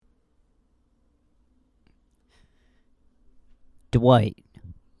Dwight,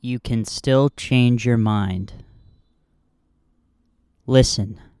 you can still change your mind.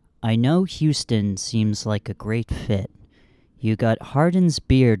 Listen, I know Houston seems like a great fit. You got Harden's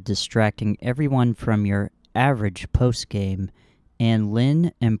beard distracting everyone from your average postgame, and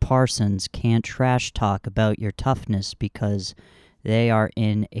Lynn and Parsons can't trash talk about your toughness because they are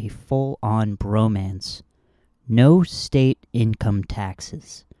in a full-on bromance. No state income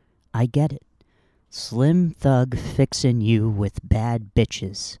taxes. I get it. Slim Thug fixin' you with bad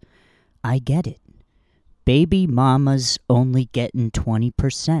bitches. I get it. Baby mama's only gettin'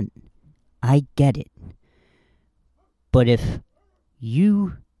 20%. I get it. But if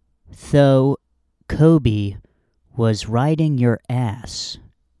you, though Kobe, was riding your ass,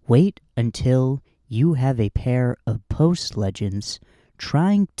 wait until you have a pair of post legends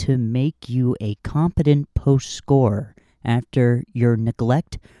trying to make you a competent post scorer after your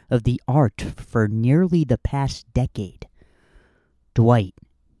neglect of the art for nearly the past decade. Dwight,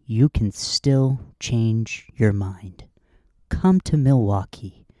 you can still change your mind. Come to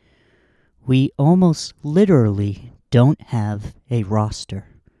Milwaukee. We almost literally don't have a roster.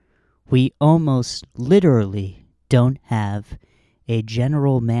 We almost literally don't have a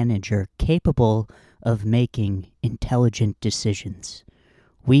general manager capable of making intelligent decisions.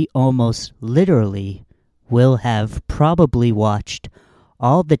 We almost literally will have probably watched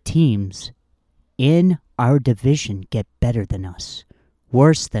all the teams in our division get better than us,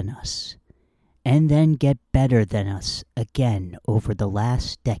 worse than us, and then get better than us again over the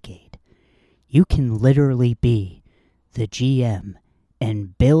last decade. You can literally be the GM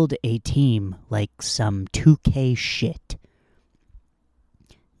and build a team like some 2K shit.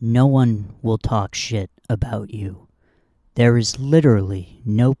 No one will talk shit about you. There is literally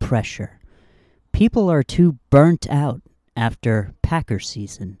no pressure. People are too burnt out after Packer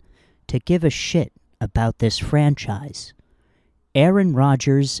season to give a shit about this franchise. Aaron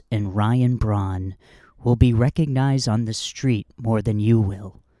Rodgers and Ryan Braun will be recognized on the street more than you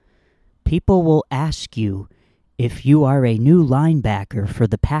will. People will ask you if you are a new linebacker for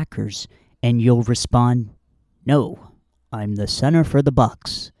the Packers, and you'll respond, "No, I'm the center for the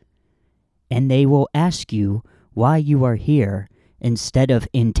Bucs." And they will ask you why you are here instead of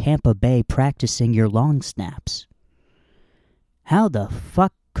in Tampa Bay practicing your long snaps. How the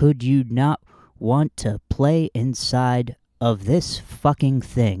fuck could you not want to play inside of this fucking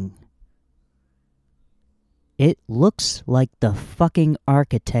thing? It looks like the fucking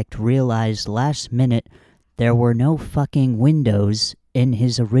architect realized last minute there were no fucking windows in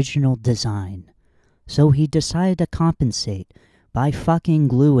his original design. So he decided to compensate by fucking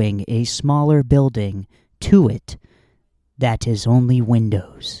gluing a smaller building to it that is only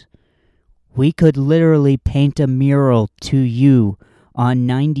windows. We could literally paint a mural to you on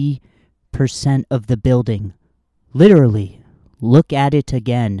 90% of the building. Literally, look at it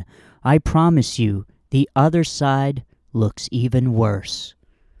again. I promise you, the other side looks even worse.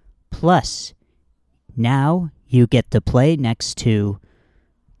 Plus, now you get to play next to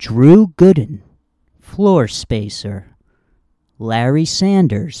Drew Gooden, floor spacer, Larry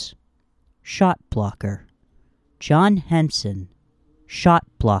Sanders, shot blocker, John Henson, shot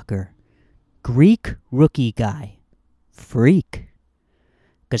blocker, Greek rookie guy, freak,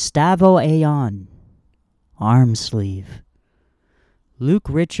 Gustavo Ayon, arm sleeve, Luke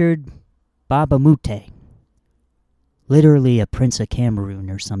Richard Babamute, literally a Prince of Cameroon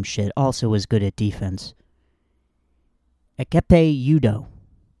or some shit, also is good at defense, Ekepe Udo,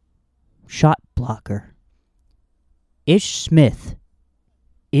 shot blocker, Ish Smith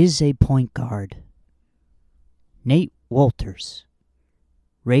is a point guard, Nate Walters,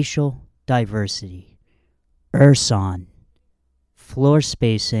 racial diversity, Urson, floor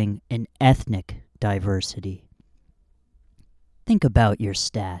spacing and ethnic diversity. Think about your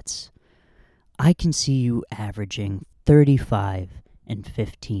stats. I can see you averaging 35 and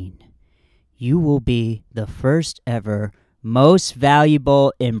 15. You will be the first ever most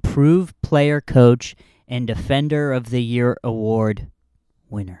valuable improved player coach and Defender of the Year award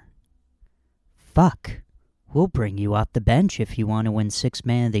winner. Fuck. We'll bring you off the bench if you want to win Sixth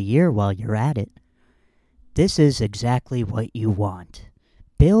Man of the Year while you're at it. This is exactly what you want.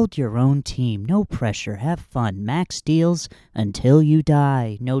 Build your own team. No pressure. Have fun. Max deals until you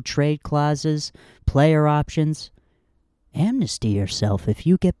die. No trade clauses. Player options. Amnesty yourself if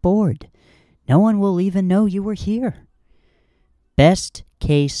you get bored. No one will even know you were here. Best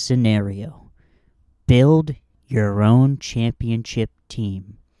case scenario. Build your own championship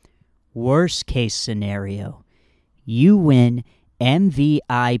team. Worst case scenario. You win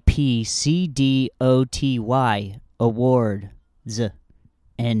MVIP CDOTY awards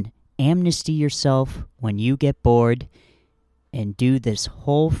and amnesty yourself when you get bored and do this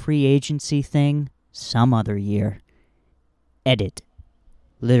whole free agency thing some other year. Edit.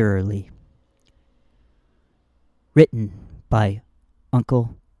 Literally. Written by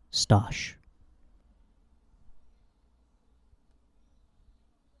Uncle Stosh.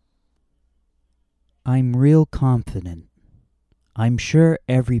 I'm real confident. I'm sure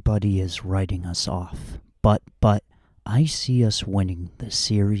everybody is writing us off, but I see us winning the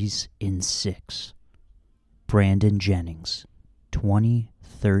series in 6. Brandon Jennings,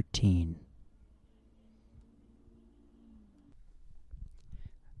 2013.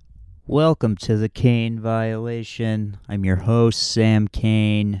 Welcome to the Kane Violation. I'm your host, Sam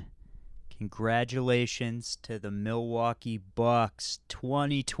Kane. Congratulations to the Milwaukee Bucks,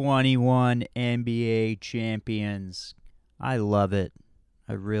 2021 NBA champions. I love it.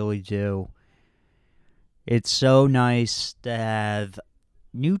 I really do. It's so nice to have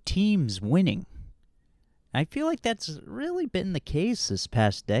new teams winning. I feel like that's really been the case this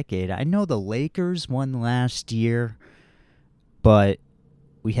past decade. I know the Lakers won last year, but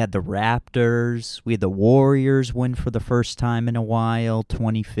we had the Raptors. We had the Warriors win for the first time in a while,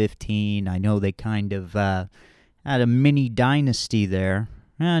 2015. I know they kind of had a mini dynasty there.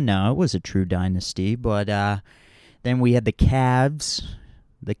 No, it was a true dynasty. But then we had the Cavs.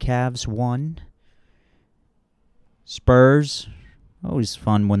 The Cavs won. Spurs. Always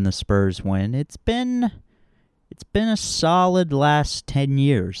fun when the Spurs win. It's been a solid last 10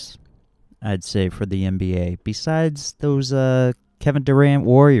 years, I'd say, for the NBA. Besides those Kevin Durant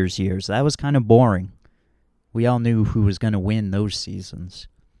Warriors years. That was kind of boring. We all knew who was going to win those seasons.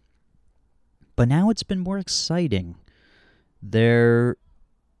 But now it's been more exciting. There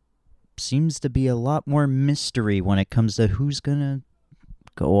seems to be a lot more mystery when it comes to who's going to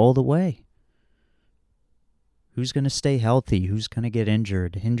go all the way. Who's going to stay healthy? Who's going to get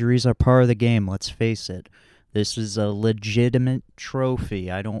injured? Injuries are part of the game, let's face it. This is a legitimate trophy.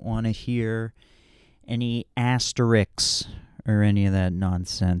 I don't want to hear any asterisks or any of that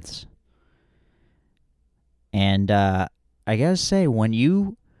nonsense. And I gotta say, when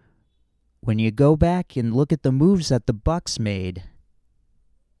you go back and look at the moves that the Bucks made,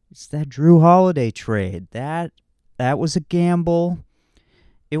 it's that Drew Holiday trade. That was a gamble.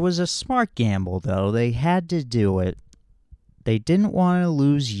 It was a smart gamble, though. They had to do it. They didn't want to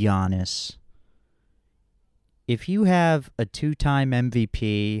lose Giannis. If you have a 2-time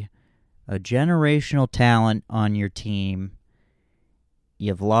MVP, a generational talent on your team,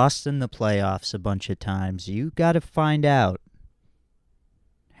 you've lost in the playoffs a bunch of times, you got to find out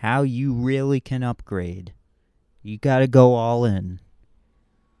how you really can upgrade. You got to go all in.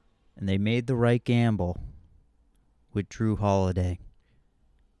 And they made the right gamble with Drew Holiday.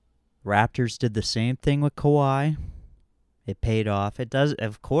 Raptors did the same thing with Kawhi. It paid off.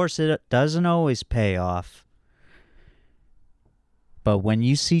 Of course, it doesn't always pay off. But when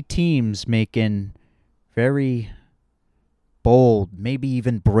you see teams making very bold, maybe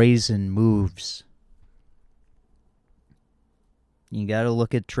even brazen moves, you got to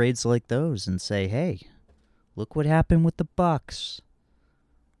look at trades like those and say, hey, look what happened with the Bucks.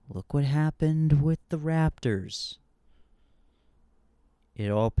 Look what happened with the Raptors. It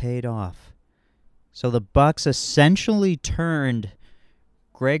all paid off. So the Bucks essentially turned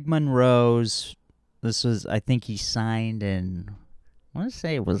Greg Monroe's, I think he signed in, I want to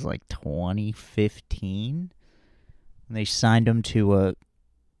say it was like 2015. And they signed him to a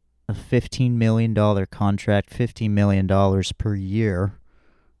 $15 million contract, $15 million per year.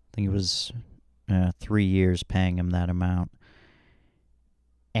 I think it was 3 years paying him that amount.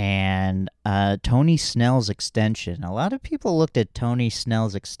 And Tony Snell's extension. A lot of people looked at Tony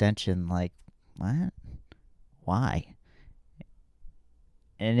Snell's extension like, what? Why?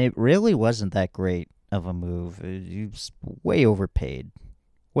 And it really wasn't that great of a move. He was way overpaid.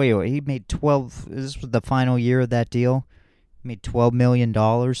 He made 12. This was the final year of that deal. He made $12 million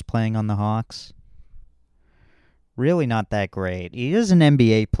playing on the Hawks. Really not that great. He is an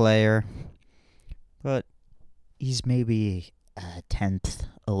NBA player, but he's maybe a 10th,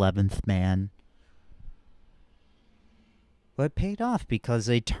 11th man. But it paid off because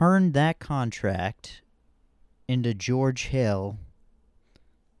they turned that contract into George Hill.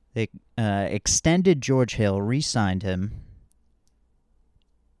 They extended George Hill, re-signed him.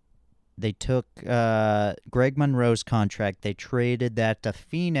 They took Greg Monroe's contract. They traded that to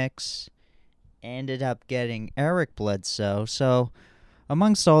Phoenix. Ended up getting Eric Bledsoe. So,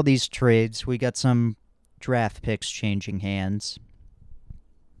 amongst all these trades, we got some draft picks changing hands.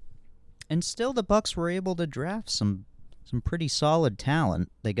 And still, the Bucks were able to draft some pretty solid talent.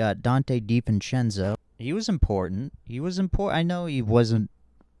 They got Dante DiVincenzo. He was important. I know he wasn't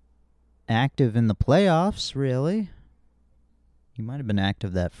active in the playoffs, really. He might have been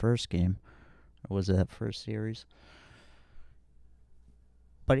active that first game. Or was it that first series?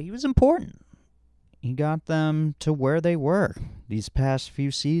 But he was important. He got them to where they were these past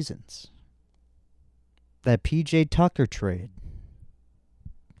few seasons. That P.J. Tucker trade.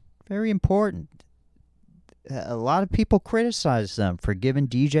 Very important. A lot of people criticize them for giving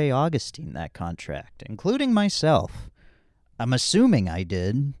DJ Augustine that contract, including myself. I'm assuming I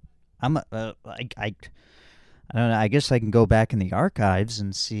did. I don't know. I guess I can go back in the archives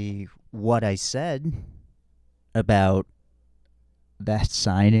and see what I said about that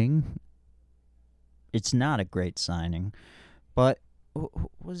signing. It's not a great signing, but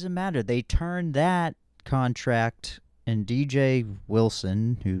what does it matter? They turned that contract and DJ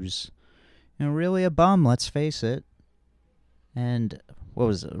Wilson, who's really a bum, let's face it. And what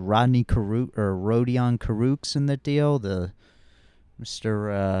was it, Rodion Karuk's in the deal, the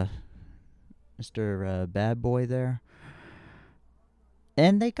Mr. Bad Boy there.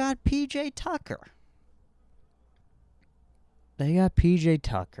 And they got PJ Tucker.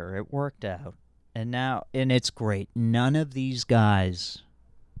 It worked out. And it's great. None of these guys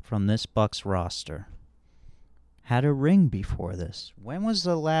from this Bucks roster had a ring before this. When was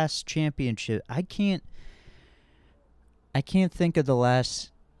the last championship? I can't think of the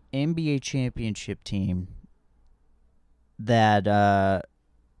last NBA championship team that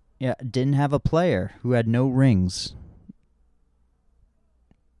didn't have a player who had no rings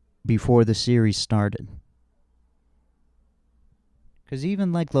before the series started. Because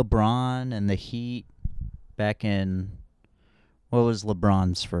even like LeBron and the Heat back in, what was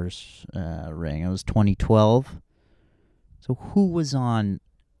LeBron's first ring? It was 2012. So who was on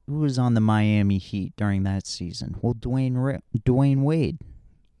the Miami Heat during that season? Well, Dwayne Wade.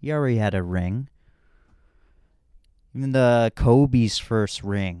 He already had a ring. Even the Kobe's first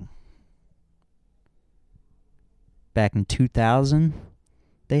ring back in 2000,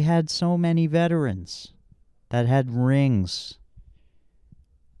 they had so many veterans that had rings.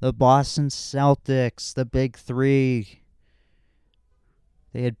 The Boston Celtics, the Big Three.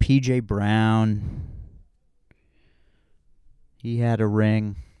 They had P.J. Brown. He had a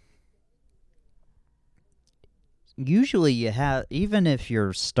ring. Usually you have, even if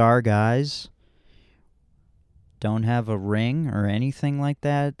your star guys don't have a ring or anything like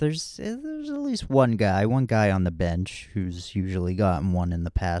that, there's at least one guy on the bench who's usually gotten one in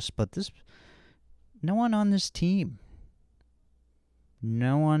the past, but no one on this team.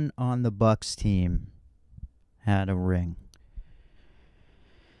 No one on the Bucks team had a ring.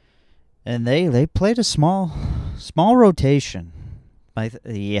 And they played a small rotation.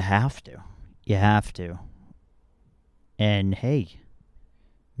 You have to. And hey,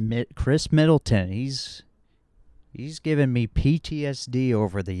 Chris Middleton, he's given me PTSD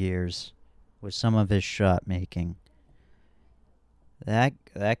over the years with some of his shot making. That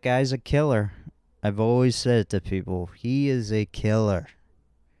guy's a killer. I've always said it to people. He is a killer.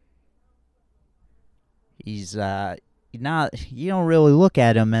 He's not. You don't really look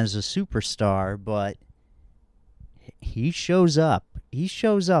at him as a superstar, but he shows up. He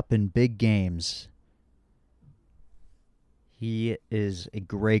shows up in big games. He is a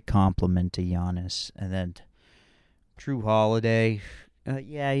great compliment to Giannis. And then Drew Holiday,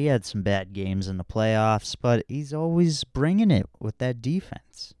 he had some bad games in the playoffs, but he's always bringing it with that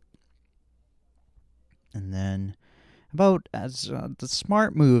defense. And then about the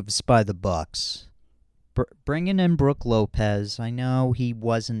smart moves by the Bucks. Bringing in Brook Lopez. I know he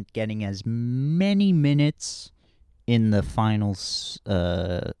wasn't getting as many minutes in the finals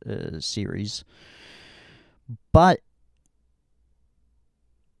series, but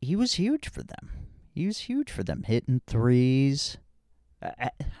he was huge for them. Hitting threes. How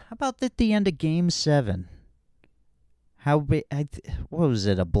about at the end of Game 7? What was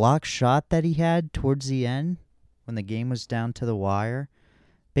it, a block shot that he had towards the end when the game was down to the wire?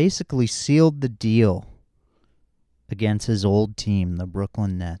 Basically sealed the deal against his old team, the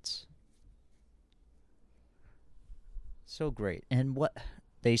Brooklyn Nets. So great. And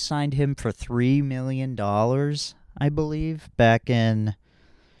they signed him for $3 million, I believe, back in,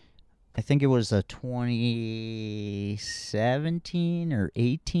 I think it was a 2017 or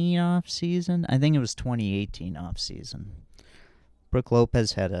 18 off season. I think it was 2018 off season. Brook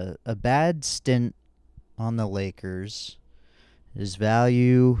Lopez had a bad stint on the Lakers. His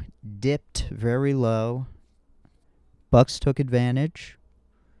value dipped very low. Bucks took advantage.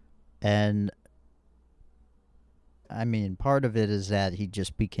 And I mean, part of it is that he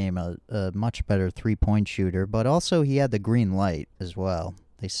just became a much better three-point shooter, but also he had the green light as well.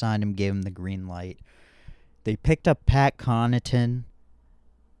 They signed him, gave him the green light. They picked up Pat Connaughton,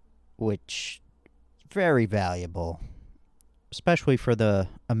 which very valuable. especially for the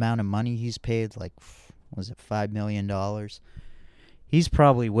amount of money he's paid, like, was it $5 million? He's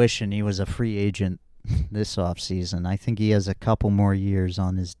probably wishing he was a free agent this offseason. I think he has a couple more years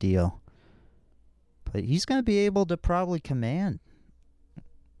on his deal. But he's going to be able to probably command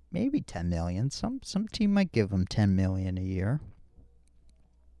maybe $10 million. Some team might give him $10 million a year.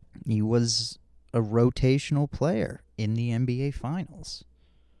 He was a rotational player in the NBA Finals.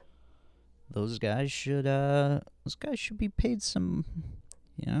 Those guys should be paid some,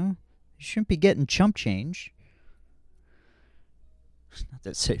 you shouldn't be getting chump change. Not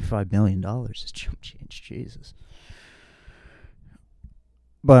that say $5 million is chump change, Jesus.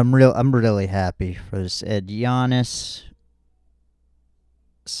 But I'm really happy for this Ed Giannis.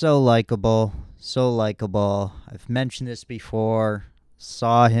 So likable. I've mentioned this before.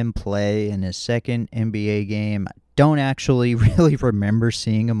 Saw him play in his second NBA game. I don't actually really remember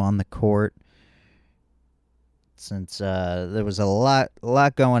seeing him on the court, since there was a lot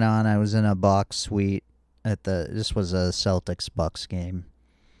going on. I was in a box suite this was a Celtics-Bucks game.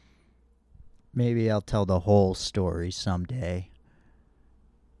 Maybe I'll tell the whole story someday.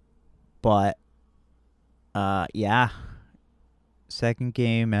 But yeah, second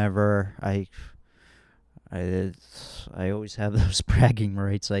game ever. I always have those bragging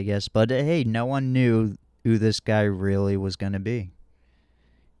rights, I guess. But hey, no one knew who this guy really was going to be.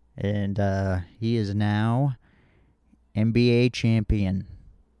 And he is now NBA champion,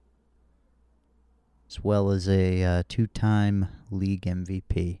 as well as a two-time league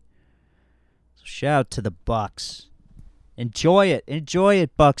MVP. So shout out to the Bucks. Enjoy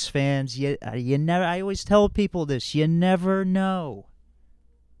it, Bucks fans. You never. I always tell people this. You never know.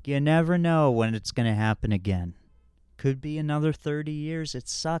 You never know when it's going to happen again. Could be another 30 years. It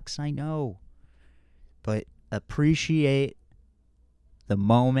sucks, I know. But appreciate the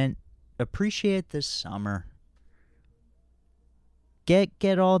moment. Appreciate this summer.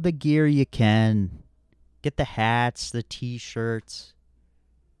 Get all the gear you can. Get the hats, the t-shirts.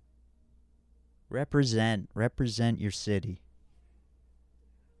 Represent your city.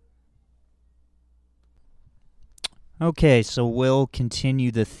 Okay, so we'll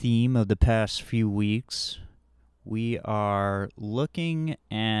continue the theme of the past few weeks. We are looking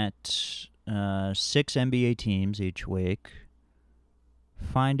at 6 NBA teams each week,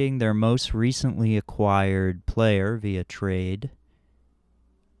 finding their most recently acquired player via trade,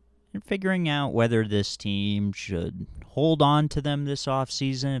 and figuring out whether this team should hold on to them this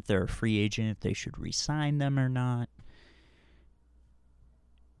offseason, if they're a free agent, if they should re-sign them or not.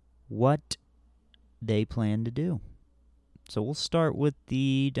 What they plan to do. So we'll start with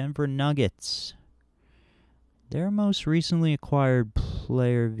the Denver Nuggets. Their most recently acquired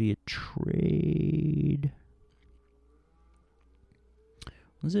player via trade.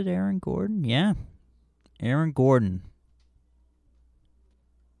 Was it Aaron Gordon? Yeah. Aaron Gordon.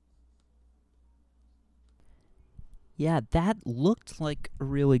 Yeah, that looked like a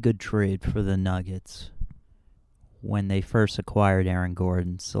really good trade for the Nuggets when they first acquired Aaron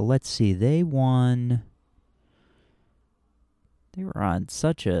Gordon. So let's see. They won. They were on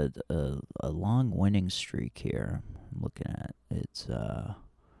such a long winning streak here. I'm looking at it's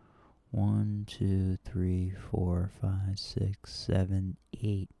 1, 2, 3, 4, 5, 6, 7, 8.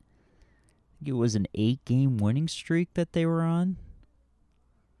 I think it was an 8-game winning streak that they were on.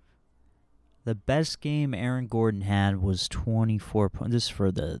 The best game Aaron Gordon had was 24 points. This is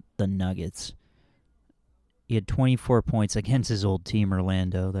for the Nuggets. He had 24 points against his old team,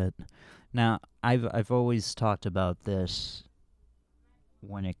 Orlando. Now I've always talked about this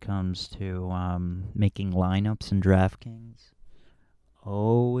when it comes to making lineups in DraftKings.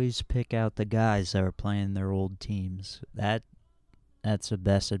 Always pick out the guys that are playing their old teams. That's the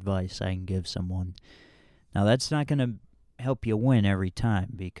best advice I can give someone. Now that's not going to help you win every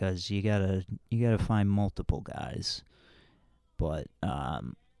time, because you gotta find multiple guys. But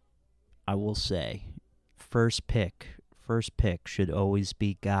I will say, first pick should always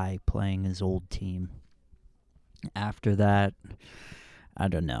be guy playing his old team. After that, I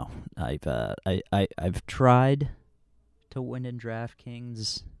don't know. I've tried to win in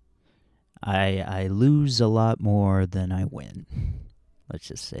DraftKings. I lose a lot more than I win. Let's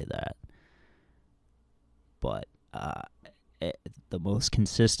just say that. But the most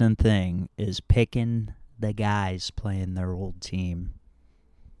consistent thing is picking the guys playing their old team,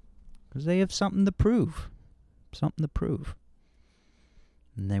 because they have something to prove.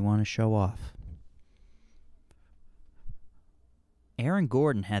 And they want to show off. Aaron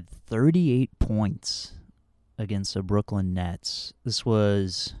Gordon had 38 points against the Brooklyn Nets. This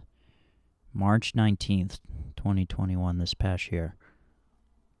was March 19th, 2021, this past year.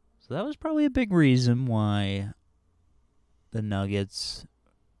 So that was probably a big reason why the Nuggets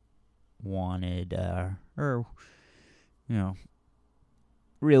wanted,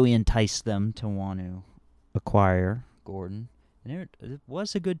 really enticed them to want to acquire Gordon. And it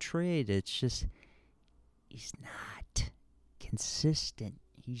was a good trade. It's just, he's not consistent.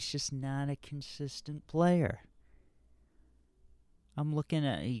 He's just not a consistent player. I'm looking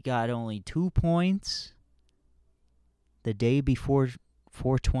at, he got only 2 points the day before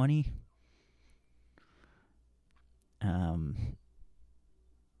 420.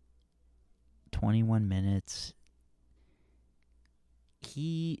 21 minutes.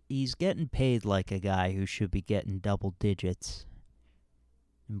 He's getting paid like a guy who should be getting double digits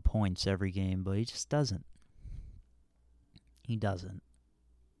in points every game, but he just doesn't. He doesn't.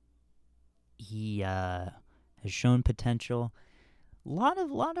 He has shown potential. A lot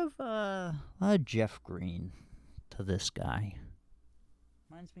of Jeff Green to this guy.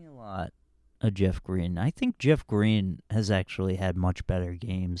 Reminds me a lot of Jeff Green. I think Jeff Green has actually had much better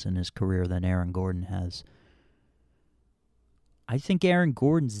games in his career than Aaron Gordon has. I think Aaron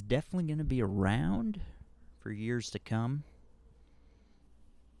Gordon's definitely going to be around for years to come.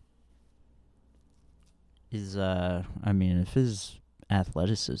 If his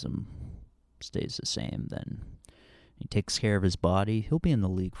athleticism stays the same, then he takes care of his body, he'll be in the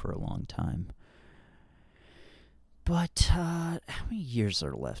league for a long time. But how many years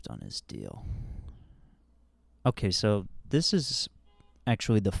are left on his deal? Okay, so this is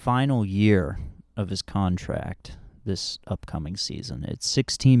actually the final year of his contract this upcoming season. It's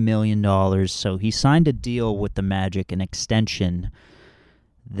 $16 million, so he signed a deal with the Magic, an extension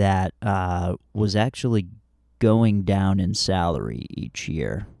that was actually going down in salary each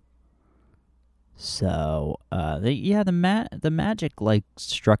year. So, the Magic like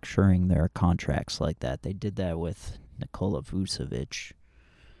structuring their contracts like that. They did that with Nikola Vucevic,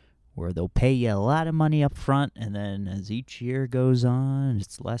 where they'll pay you a lot of money up front, and then as each year goes on,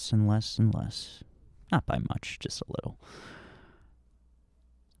 it's less and less and less. Not by much, just a little.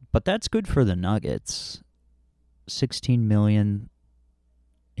 But that's good for the Nuggets. $16 million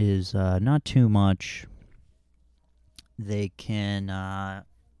is not too much. They can, I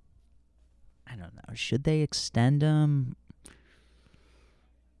don't know, should they extend him?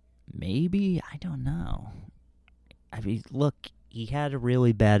 Maybe, I don't know. I mean, look, he had a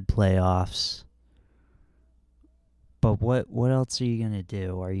really bad playoffs. But what else are you going to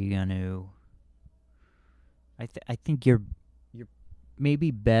do? Are you going to... I think you're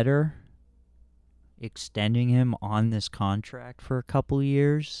maybe better extending him on this contract for a couple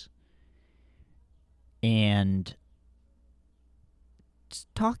years and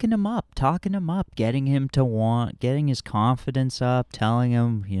talking him up, getting him to getting his confidence up, telling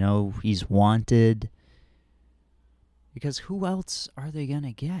him, he's wanted. Because who else are they going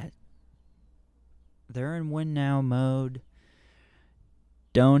to get? They're in win now mode.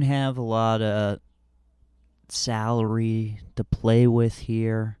 Don't have a lot of salary to play with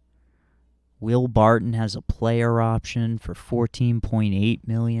here. Will Barton has a player option for $14.8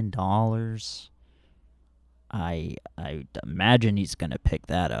 million. I imagine he's going to pick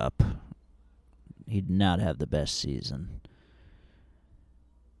that up. He did not have the best season.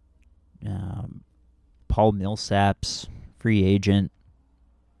 Paul Millsap's free agent.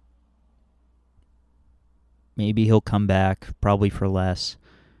 Maybe he'll come back, probably for less.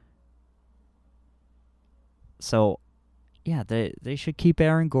 So, yeah, they should keep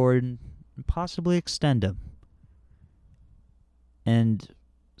Aaron Gordon and possibly extend him. And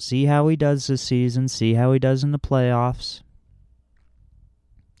see how he does this season, see how he does in the playoffs.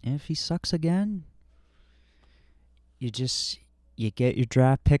 And if he sucks again, you get your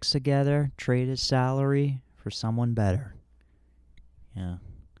draft picks together, trade his salary for someone better. Yeah.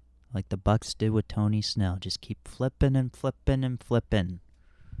 Like the Bucks did with Tony Snell. Just keep flipping and flipping and flipping.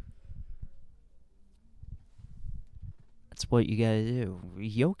 That's what you gotta do.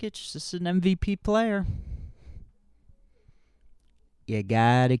 Jokic is an MVP player. You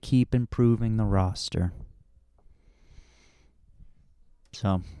gotta keep improving the roster.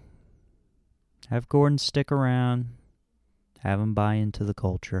 So, have Gordon stick around. Have him buy into the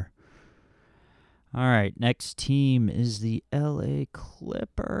culture. All right, next team is the LA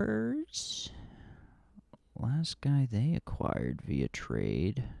Clippers. Last guy they acquired via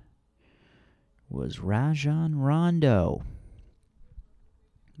trade was Rajon Rondo.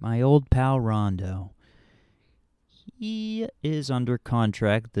 My old pal Rondo. He is under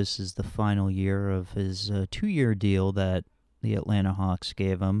contract. This is the final year of his 2-year deal that the Atlanta Hawks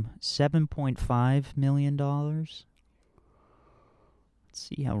gave him. $7.5 million. Let's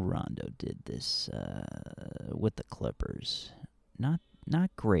see how Rondo did this with the Clippers. Not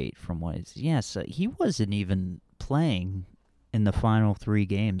great from what he's... Yes, he wasn't even playing in the final 3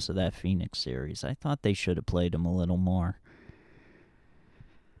 games of that Phoenix series. I thought they should have played him a little more.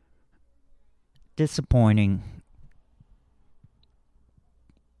 Disappointing.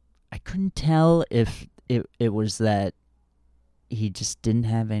 I couldn't tell if it was that he just didn't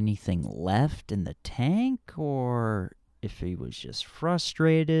have anything left in the tank, or if he was just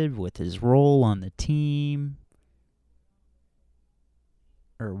frustrated with his role on the team,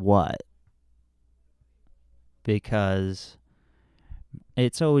 or what. Because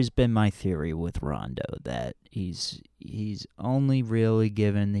it's always been my theory with Rondo that he's only really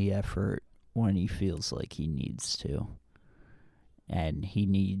given the effort when he feels like he needs to. And he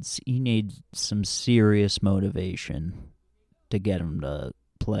needs some serious motivation to get him to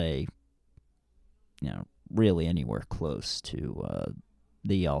play, really anywhere close to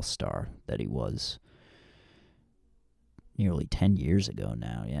the All-Star that he was nearly 10 years ago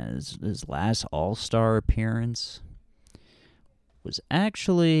now. Yeah, his last All-Star appearance was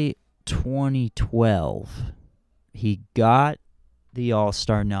actually 2012. He got the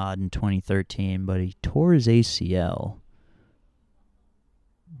All-Star nod in 2013, but he tore his ACL.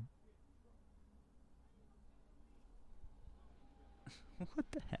 What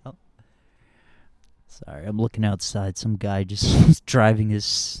the hell? Sorry, I'm looking outside. Some guy just driving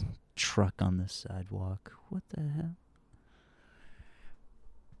his truck on the sidewalk. What the hell?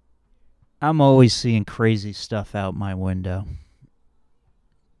 I'm always seeing crazy stuff out my window.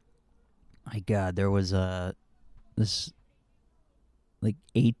 My God, there was this like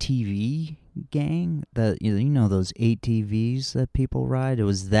ATV gang that those ATVs that people ride. It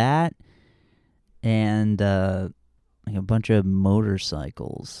was that, and like a bunch of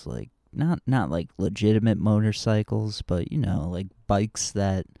motorcycles, like not like legitimate motorcycles, but like bikes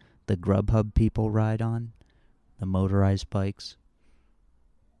that the Grubhub people ride on, the motorized bikes.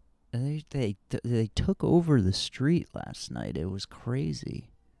 And they took over the street last night. It was crazy.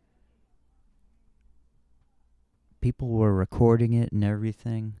 People were recording it and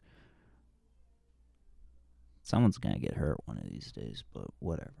everything. Someone's gonna get hurt one of these days, but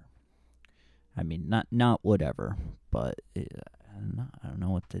whatever. I mean, not whatever, but I don't know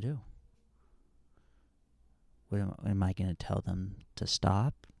what to do. Am I gonna tell them to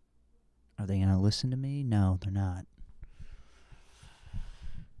stop? Are they gonna listen to me? No, they're not.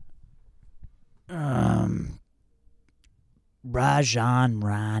 Rajon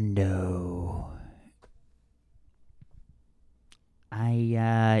Rondo.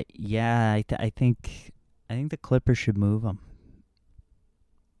 I think the Clippers should move him.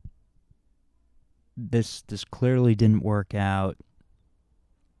 This clearly didn't work out.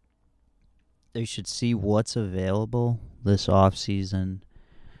 They should see what's available this offseason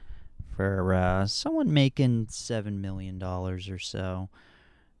for someone making $7 million or so.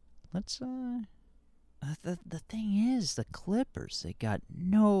 Let's the thing is, the Clippers, they got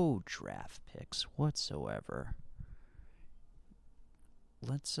no draft picks whatsoever.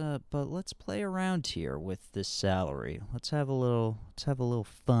 Let's play around here with this salary. Let's have a little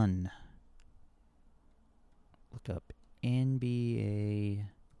fun. Look up NBA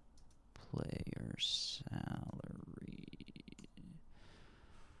player salary.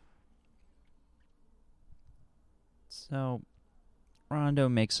 So Rondo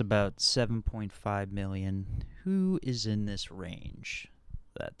makes about $7.5 million. Who is in this range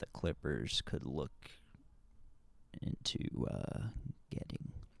that the Clippers could look into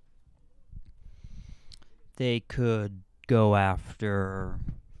getting? They could go after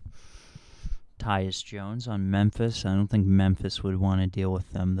Tyus Jones on Memphis. I don't think Memphis would want to deal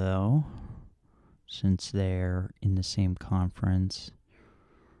with them, though, since they're in the same conference.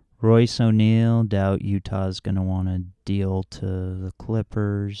 Royce O'Neal, doubt Utah's going to want to deal to the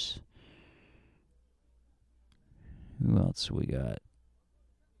Clippers. Who else we got?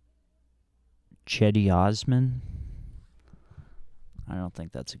 Cedi Osman. I don't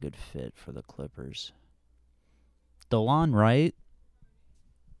think that's a good fit for the Clippers. DeLon Wright.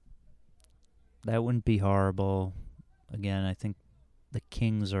 That wouldn't be horrible. Again, I think the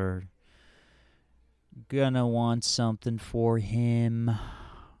Kings are gonna want something for him.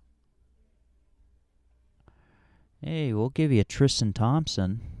 Hey, we'll give you Tristan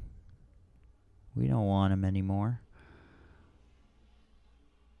Thompson. We don't want him anymore.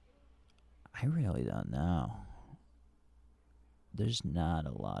 I really don't know. There's not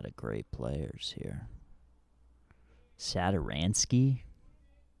a lot of great players here. Satoransky.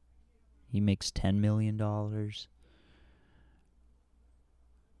 He makes $10 million. Who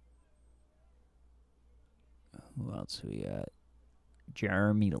else we got?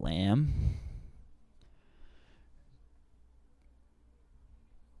 Jeremy Lamb.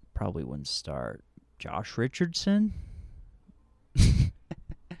 Probably wouldn't start. Josh Richardson.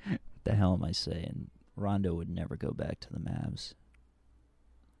 hell am I saying? Rondo would never go back to the Mavs.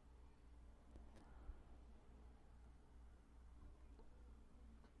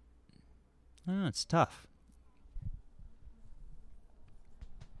 Oh, it's tough.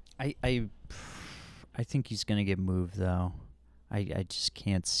 I think he's gonna get moved though. I just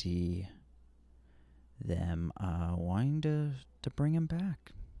can't see them wanting to bring him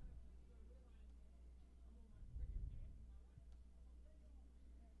back.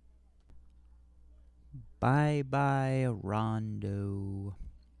 Bye-bye, Rondo.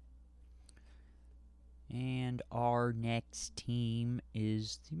 And our next team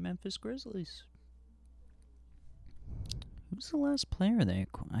is the Memphis Grizzlies. Who's the last player they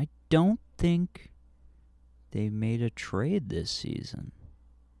acquired? I don't think they made a trade this season.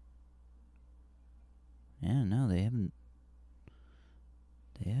 Yeah, no, they haven't.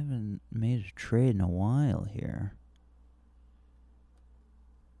 They haven't made a trade in a while here.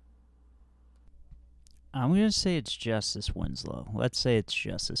 I'm going to say it's Justice Winslow. Let's say it's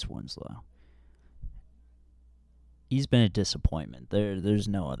Justice Winslow. He's been a disappointment. There's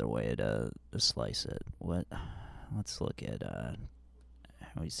no other way to slice it. Let's look at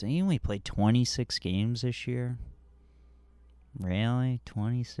how he's saying. He only played 26 games this year. Really?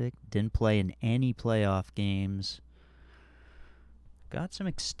 26? Didn't play in any playoff games. Got some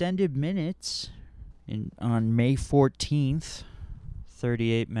extended minutes on May 14th.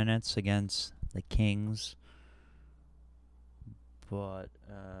 38 minutes against the Kings. But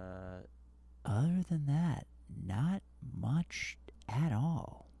other than that, not much at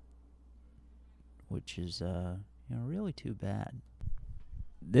all. Which is really too bad.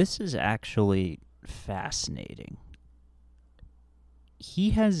 This is actually fascinating.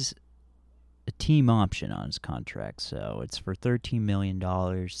 He has a team option on his contract, so it's for $13 million.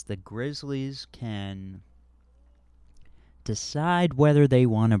 The Grizzlies can decide whether they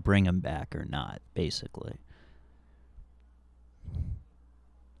want to bring him back or not, basically.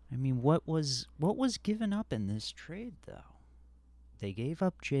 I mean, what was given up in this trade, though? They gave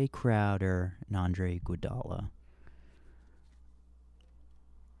up Jay Crowder and Andre Iguodala.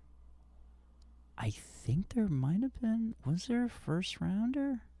 I think there might have been... Was there a first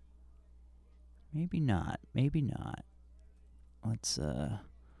rounder? Maybe not. Let's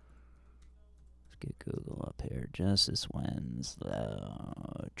get Google up here. Justice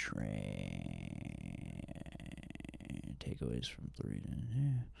Winslow trade. Takeaways from 3 to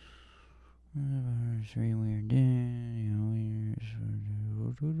 3 weird.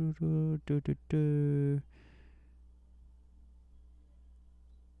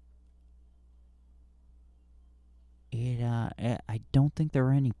 I don't think there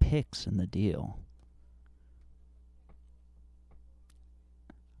were any picks in the deal.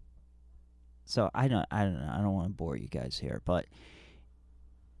 So I don't want to bore you guys here, but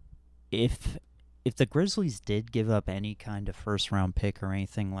if the Grizzlies did give up any kind of first round pick or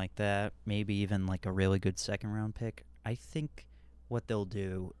anything like that, maybe even like a really good second round pick, I think what they'll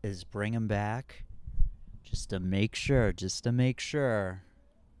do is bring him back just to make sure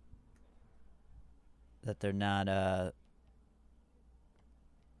that they're not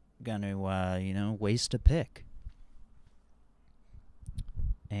gonna waste a pick.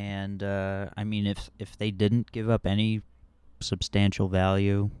 And I mean, if they didn't give up any substantial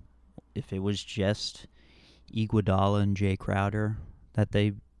value, if it was just Iguodala and Jay Crowder that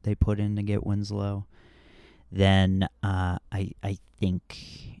they put in to get Winslow, then I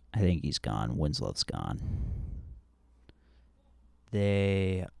think he's gone. Winslow's gone.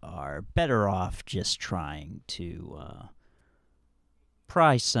 They are better off just trying to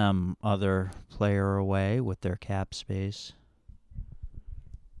pry some other player away with their cap space.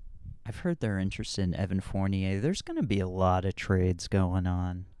 I've heard they're interested in Evan Fournier. There's going to be a lot of trades going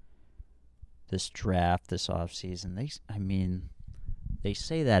on this draft, this offseason. They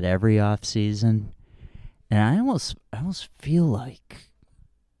say that every offseason, and I almost feel like,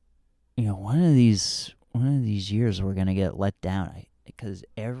 one of these years we're going to get let down, because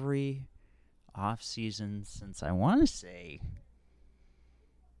every offseason since, I want to say,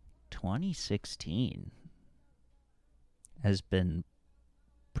 2016 has been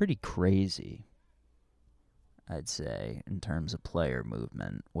pretty crazy, I'd say, in terms of player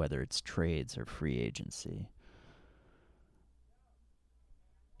movement, whether it's trades or free agency.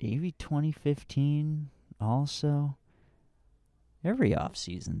 Maybe 2015 also. Every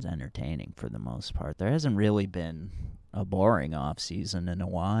offseason's entertaining for the most part. There hasn't really been a boring offseason in a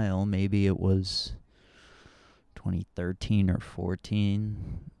while. Maybe it was 2013 or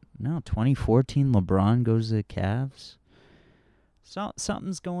 14. No, 2014, LeBron goes to the Cavs. So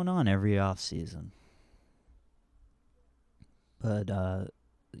something's going on every offseason. But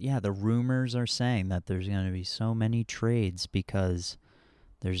the rumors are saying that there's going to be so many trades because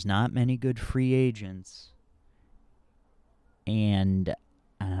there's not many good free agents. And,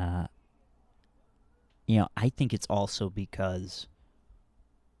 I think it's also because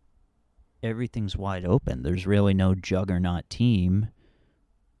everything's wide open. There's really no juggernaut team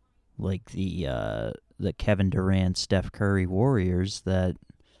like the Kevin Durant, Steph Curry Warriors that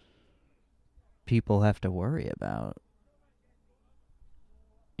people have to worry about.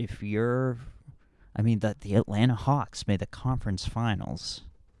 If you're, the Atlanta Hawks made the conference finals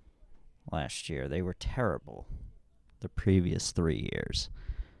last year. They were terrible the previous 3 years.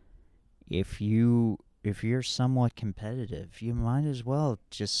 If you're somewhat competitive, you might as well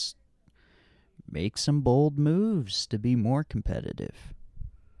just make some bold moves to be more competitive.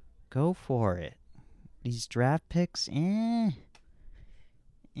 Go for it. These draft picks, Do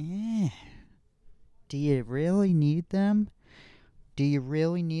you really need them?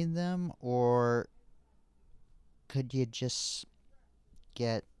 Or could you just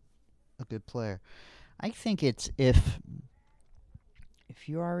get a good player? I think it's if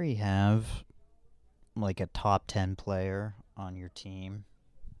you already have like a top 10 player on your team,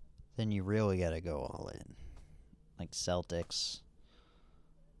 then you really got to go all in. Like Celtics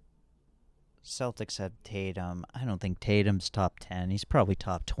have Tatum. I don't think Tatum's top 10. He's probably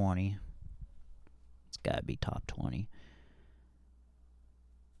top 20. It's got to be top 20.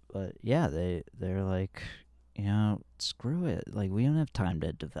 But yeah, they're like, screw it. Like, we don't have time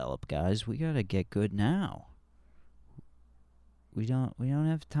to develop guys. We got to get good now. We don't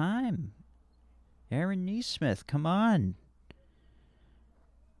have time. Aaron Nesmith, come on.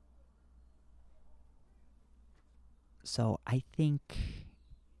 So I think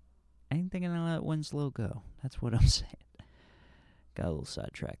they're going to let Winslow go. That's what I'm saying. Got a little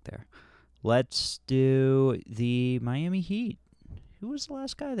sidetracked there. Let's do the Miami Heat. Who was the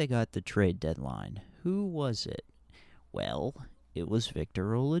last guy they got at the trade deadline? Who was it? Well, it was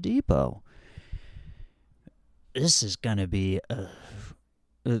Victor Oladipo. This is going to be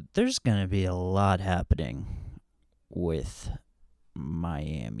there's going to be a lot happening with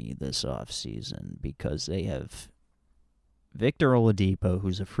Miami this offseason because they have Victor Oladipo,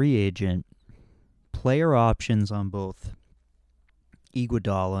 who's a free agent, player options on both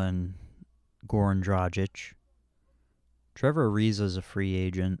Iguodala and Goran Dragic. Trevor Ariza's a free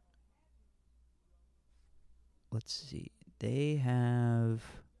agent. Let's see. They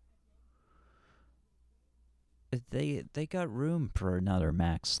got room for another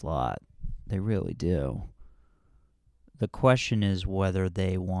max slot. They really do. The question is whether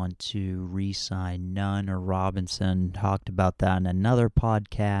they want to re-sign Nunn or Robinson. Talked about that in another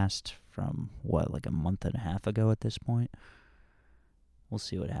podcast from, like a month and a half ago at this point. We'll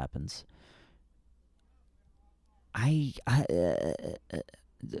see what happens.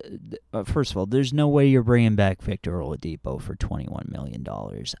 First of all, there's no way you're bringing back Victor Oladipo for $21 million.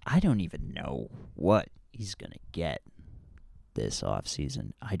 I don't even know what he's going to get this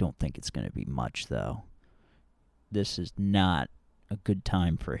offseason. I don't think it's going to be much, though. This is not a good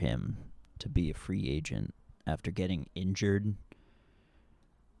time for him to be a free agent after getting injured.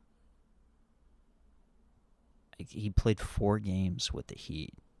 He played 4 games with the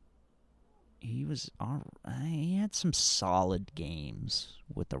Heat. He had some solid games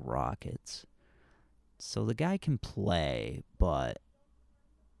with the Rockets. So the guy can play, but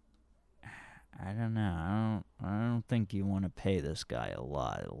I don't know. I don't think you want to pay this guy a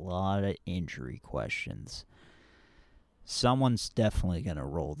lot. A lot of injury questions. Someone's definitely going to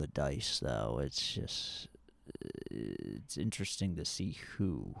roll the dice, though. It's interesting to see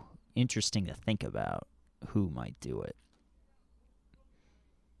who. Interesting to think about who might do it.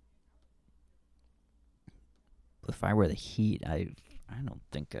 If I were the Heat, I don't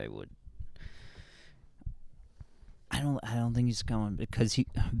think I would. I don't think he's going because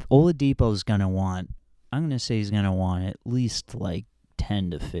Oladipo's going to want. I'm going to say he's going to want at least like $10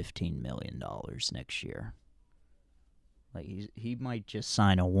 to $15 million next year. Like he might just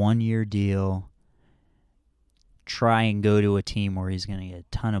sign a 1-year deal, try and go to a team where he's going to get a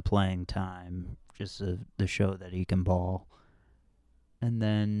ton of playing time, just to show that he can ball, and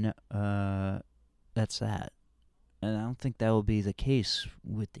then that's that. And I don't think that will be the case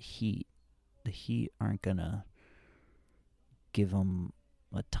with the Heat. The Heat aren't going to give him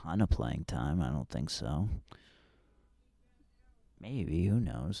a ton of playing time. I don't think so. Maybe, who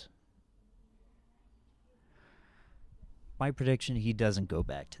knows? My prediction, he doesn't go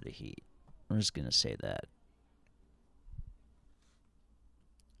back to the Heat. I'm just going to say that.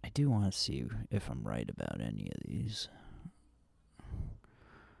 I do want to see if I'm right about any of these.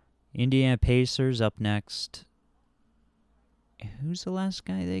 Indiana Pacers up next. Who's the last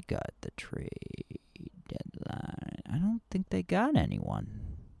guy they got at the trade deadline? I don't think they got anyone.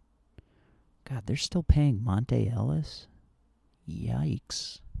 God, they're still paying Monte Ellis?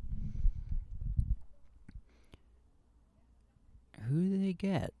 Yikes. Who do they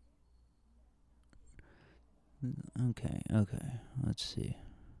get? Okay. Let's see.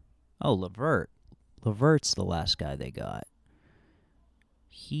 Oh, LeVert. LeVert's the last guy they got.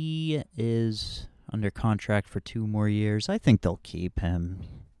 He is under contract for 2 more years. I think they'll keep him.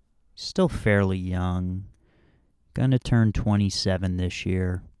 He's still fairly young. Gonna turn 27 this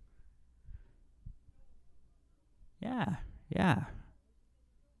year. Yeah.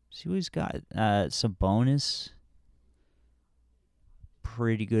 See what he's got. Sabonis.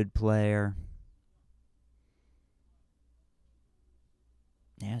 Pretty good player.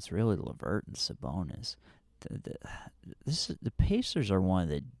 Yeah, it's really LeVert and Sabonis. The Pacers are one of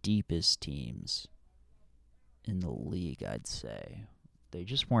the deepest teams in the league, I'd say. They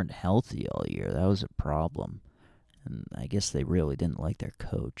just weren't healthy all year. That was a problem. And I guess they really didn't like their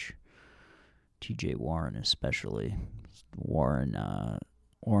coach, T.J. Warren especially. Warren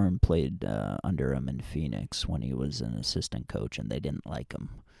played under him in Phoenix when he was an assistant coach, and they didn't like him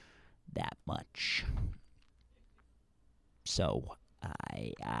that much. So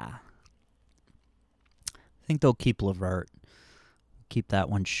I think they'll keep LeVert. Keep that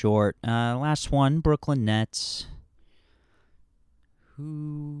one short. Last one, Brooklyn Nets.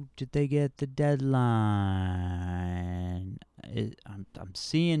 Who did they get the deadline? I'm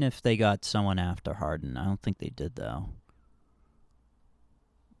seeing if they got someone after Harden. I don't think they did, though.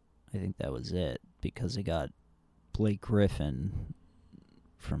 I think that was it, because they got Blake Griffin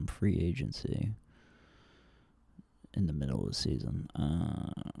from free agency in the middle of the season.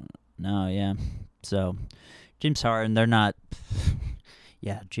 So James Harden, they're not.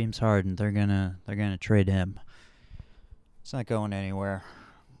 Yeah, James Harden, they're gonna trade him. It's not going anywhere.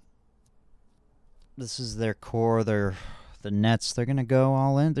 This is their core. The Nets. They're gonna go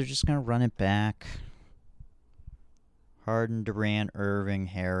all in. They're just gonna run it back. Harden, Durant, Irving,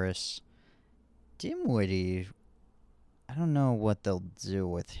 Harris, Dinwiddie. I don't know what they'll do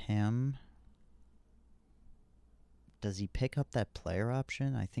with him. Does he pick up that player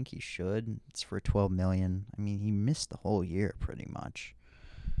option? I think he should. It's for $12 million. I mean, he missed the whole year pretty much.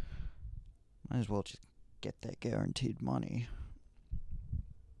 Might as well just get that guaranteed money.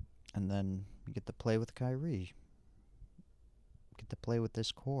 And then you get to play with Kyrie. Get to play with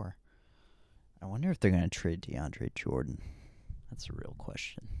this core. I wonder if they're going to trade DeAndre Jordan. That's a real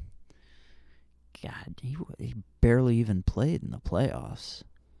question. God, he barely even played in the playoffs.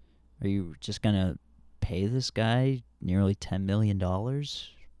 Are you just going to pay this guy nearly $10 million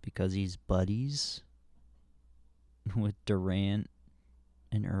because he's buddies with Durant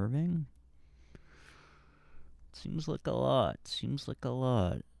and Irving? Seems like a lot.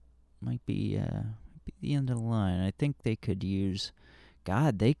 Might be the end of the line. I think they could use...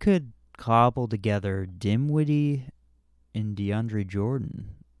 God, they could cobble together Dinwiddie and DeAndre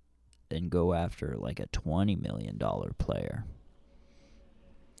Jordan and go after like a $20 million player.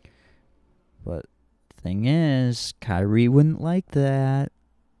 But the thing is, Kyrie wouldn't like that.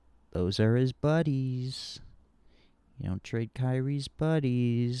 Those are his buddies. You don't trade Kyrie's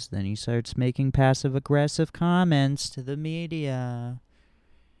buddies. Then he starts making passive-aggressive comments to the media.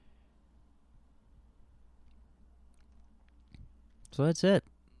 So that's it.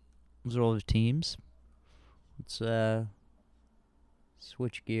 Those are all the teams. Let's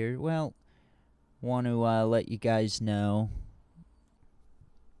switch gears. Well, want to let you guys know.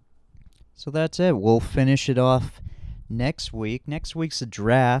 So that's it. We'll finish it off next week. Next week's a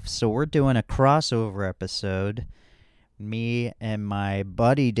draft, so we're doing a crossover episode. Me and my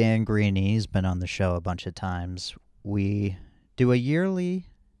buddy Dan Greeny, he's been on the show a bunch of times. We do a yearly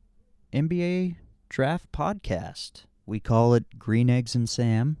NBA draft podcast. We call it Green Eggs and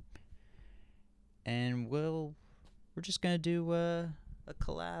Sam. And we're just going to do a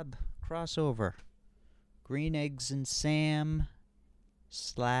collab crossover. Green Eggs and Sam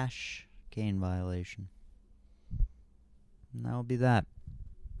 / Game Violation. And that'll be that.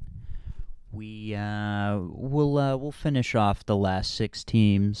 We'll finish off the last 6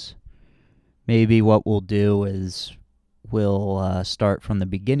 teams. Maybe what we'll do is we'll start from the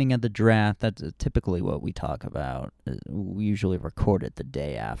beginning of the draft. That's typically what we talk about. We usually record it the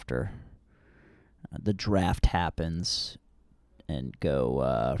day after the draft happens and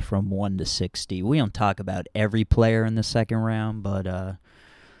go from 1 to 60. We don't talk about every player in the second round, but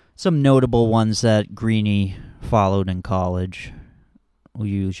some notable ones that Greeny followed in college. We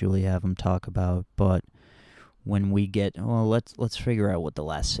usually have him talk about, but when we get let's figure out what the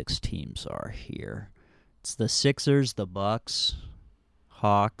last 6 teams are here. It's the Sixers, the Bucks,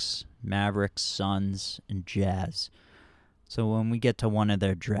 Hawks, Mavericks, Suns, and Jazz. So when we get to one of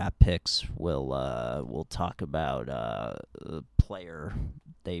their draft picks, we'll talk about the player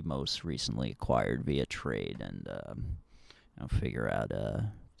they most recently acquired via trade and figure out if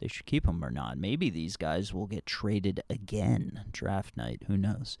they should keep him or not. Maybe these guys will get traded again draft night. Who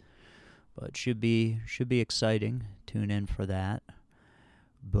knows? But should be exciting. Tune in for that.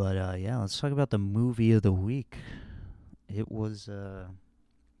 But let's talk about the movie of the week. It was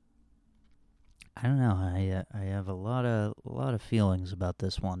I don't know. I have a lot of feelings about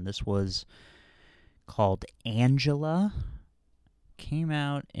this one. This was called Angela. Came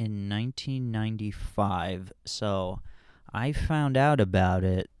out in 1995. So I found out about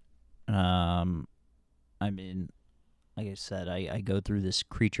it. Like I said, I go through this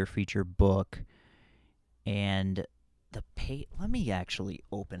creature feature book, and the let me actually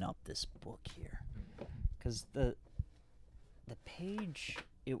open up this book here, because the page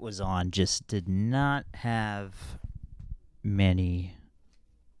it was on just did not have many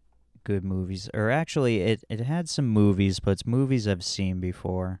good movies. Or actually, it had some movies, but it's movies I've seen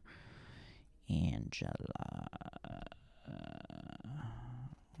before. Angela.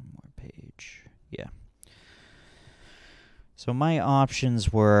 One more page. Yeah. So my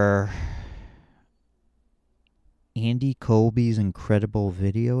options were Andy Colby's Incredible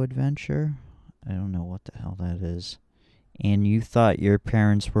Video Adventure. I don't know what the hell that is. And You Thought Your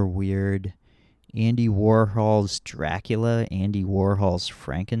Parents Were Weird. Andy Warhol's Dracula. Andy Warhol's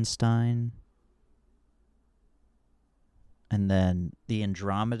Frankenstein. And then The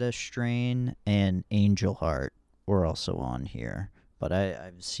Andromeda Strain and Angel Heart were also on here. But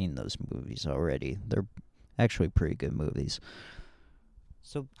I've seen those movies already. They're actually pretty good movies.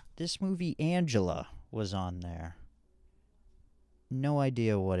 So this movie, Angela, was on there. No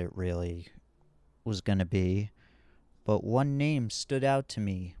idea what it really was going to be. But one name stood out to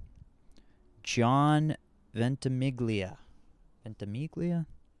me. John Ventimiglia. Ventimiglia?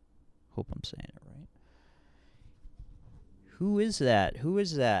 Hope I'm saying it right. Who is that?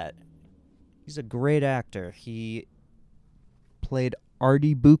 He's a great actor. He played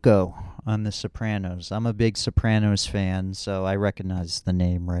Artie Bucco on The Sopranos. I'm a big Sopranos fan, so I recognized the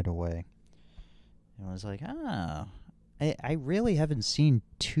name right away. And I was like, I really haven't seen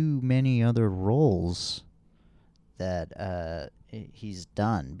too many other roles that he's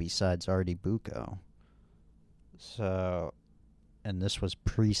done besides Artie Bucco. So, and this was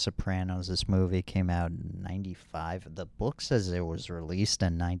pre-Sopranos. This movie came out in 95. The book says it was released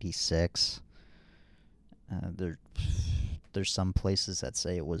in 96. There's some places that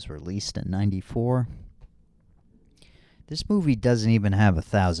say it was released in 94. This movie doesn't even have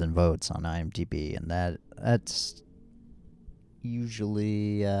 1,000 votes on IMDb, and that's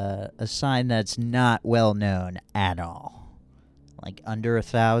usually a sign that's not well known at all. Like under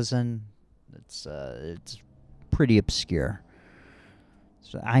 1,000, it's pretty obscure.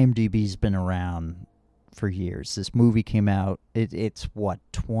 So IMDb's been around for years. This movie came out. It's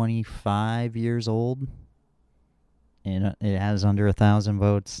 25 years old, and it has under 1,000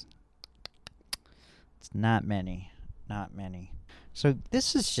 votes. It's not many. So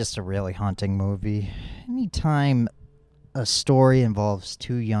this is just a really haunting movie. Anytime a story involves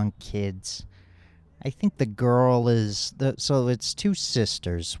two young kids, I think the girl is so it's two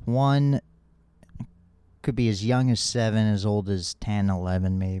sisters. One could be as young as 7, as old as 10,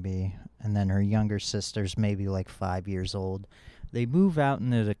 11 maybe, and then her younger sister's maybe like 5 years old. They move out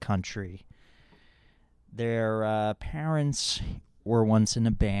into the country. Their parents were once in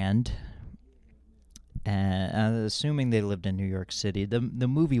a band, and I'm assuming they lived in New York City. The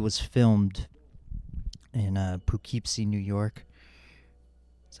movie was filmed in Poughkeepsie, New York.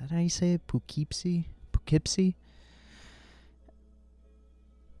 Is that how you say it? Poughkeepsie?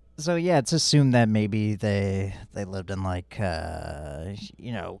 So yeah, it's assumed that maybe they lived in like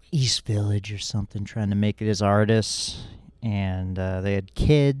East Village or something, trying to make it as artists, and they had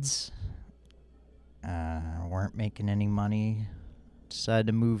kids. Weren't making any money. Decided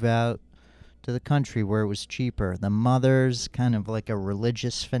to move out to the country where it was cheaper. The mother's kind of like a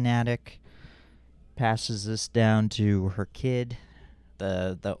religious fanatic. Passes this down to her kid,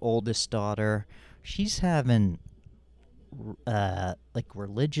 the oldest daughter. She's having like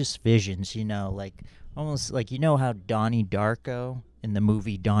religious visions, like almost like how Donnie Darko in the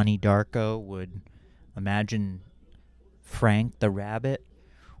movie Donnie Darko would imagine Frank the rabbit.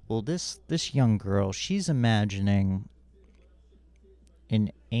 Well, this young girl, she's imagining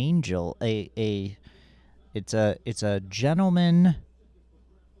an angel, it's a gentleman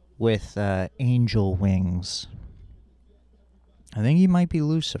with angel wings, I think he might be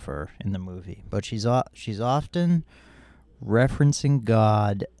Lucifer in the movie, but she's often referencing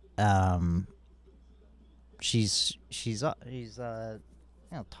God. She's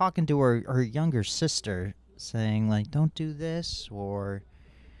talking to her younger sister, saying like, "Don't do this," or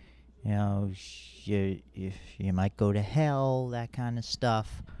you might go to hell, that kind of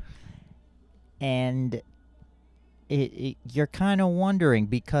stuff. And you're kind of wondering,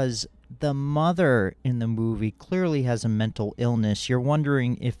 because the mother in the movie clearly has a mental illness. You're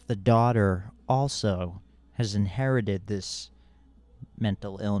wondering if the daughter also has inherited this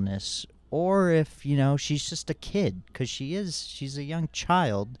mental illness, or if, she's just a kid, because she's a young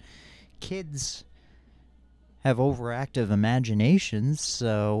child. Kids have overactive imaginations,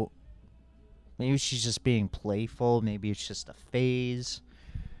 so maybe she's just being playful, maybe it's just a phase,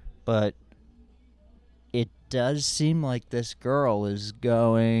 but it does seem like this girl is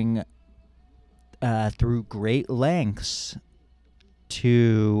going through great lengths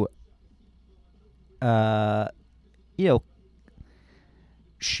to,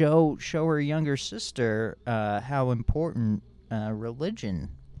 show her younger sister how important religion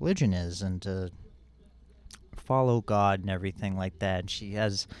is, and to follow God and everything like that.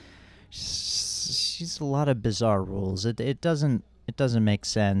 She's a lot of bizarre rules. It doesn't make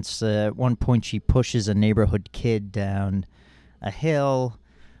sense. At one point, she pushes a neighborhood kid down a hill.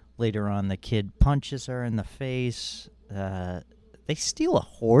 Later on, the kid punches her in the face. They steal a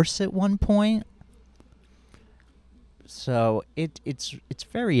horse at one point. So it's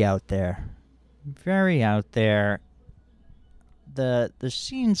very out there. Very out there. The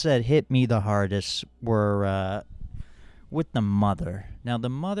scenes that hit me the hardest were with the mother. Now, the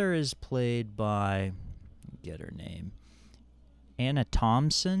mother is played by, get her name, Anna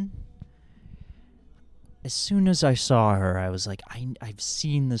Thompson. As soon as I saw her, I was like, I've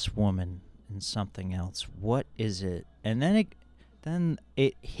seen this woman in something else. What is it? And then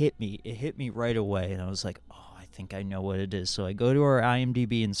it hit me. It hit me right away, and I was like, oh, I think I know what it is. So I go to her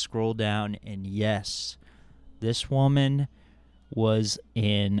IMDb and scroll down, and yes, this woman was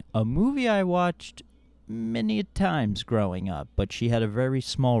in a movie I watched many times growing up, but she had a very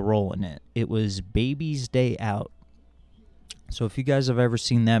small role in it. It was Baby's Day Out. So if you guys have ever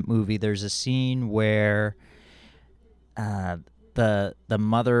seen that movie, there's a scene where the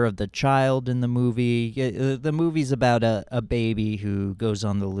mother of the child in the movie, the movie's about a baby who goes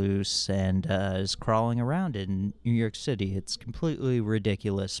on the loose and is crawling around in New York City. It's completely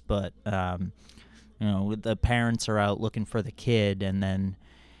ridiculous, but the parents are out looking for the kid, and then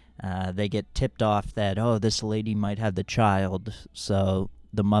they get tipped off that, oh, this lady might have the child. So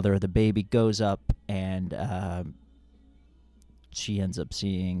the mother of the baby goes up, and she ends up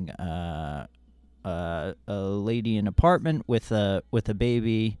seeing a lady in an apartment with a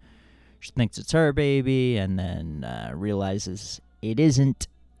baby. She thinks it's her baby, and then realizes it isn't.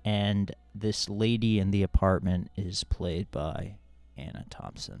 And this lady in the apartment is played by Anna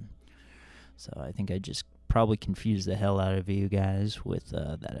Thompson. So I think I just probably confused the hell out of you guys with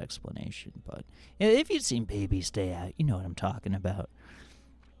that explanation. But if you've seen Baby's Day Out, you know what I'm talking about.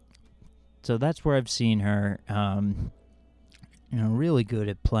 So that's where I've seen her. Really good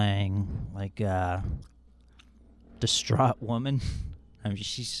at playing like a distraught woman. I mean,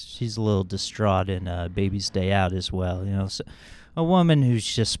 she's a little distraught in Baby's Day Out as well. So a woman who's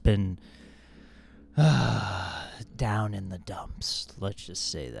just been down in the dumps. Let's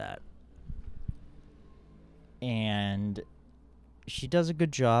just say that. And she does a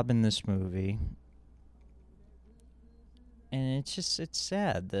good job in this movie. And it's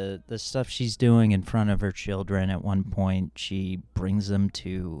sad, the stuff she's doing in front of her children. At one point, she brings them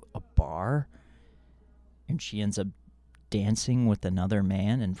to a bar, and she ends up dancing with another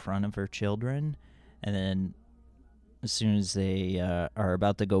man in front of her children. And then as soon as they are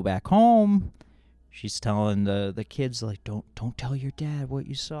about to go back home, she's telling the kids, like, don't tell your dad what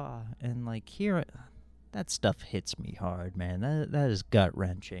you saw. And like, here, that stuff hits me hard, man. That is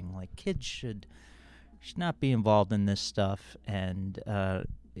gut-wrenching. Like, kids should not be involved in this stuff, and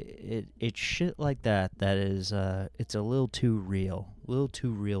it's shit like that is it's a little too real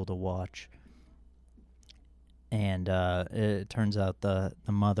to watch. And it turns out the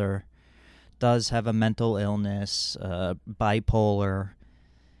mother does have a mental illness, bipolar,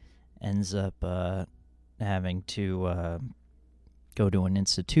 ends up having to go to an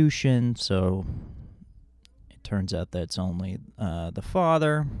institution. So it turns out that it's only the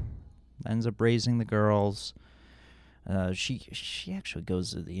father ends up raising the girls. She actually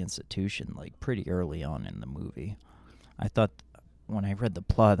goes to the institution like pretty early on in the movie. I thought, when I read the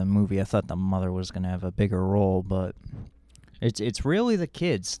plot of the movie, I thought the mother was going to have a bigger role, but it's really the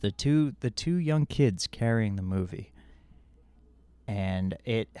kids, the two young kids carrying the movie. and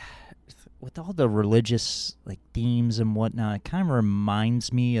it, with all the religious like themes and whatnot, it kind of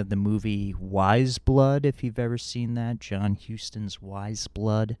reminds me of the movie Wise Blood. If you've ever seen that, John Huston's Wise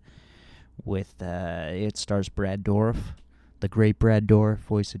Blood, with it stars Brad Dourif, the great Brad Dourif,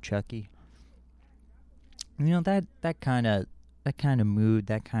 voice of Chucky. You know, that kind of mood,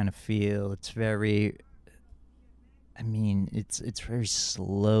 that kind of feel. It's very, I mean, it's very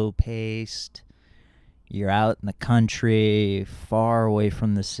slow paced. You're out in the country, far away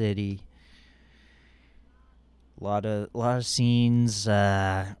from the city. A lot of scenes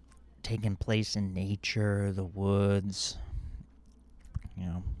taking place in nature, the woods. You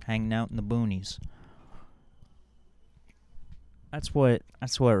know, hanging out in the boonies. That's what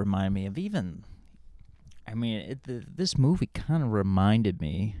it reminded me of. Even, I mean, this movie kind of reminded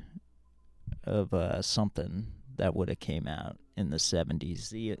me of something that would have came out in the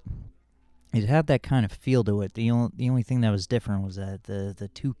 70s. It had that kind of feel to it. The only thing that was different was that the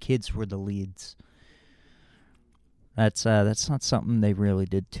two kids were the leads. That's not something they really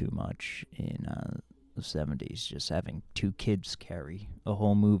did too much in the 70s. Just having two kids carry a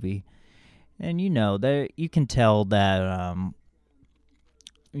whole movie, and you can tell that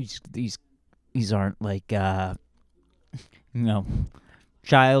these aren't like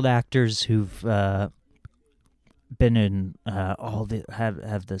child actors who've been in all the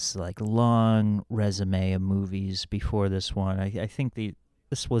have this like long resume of movies before this one. I think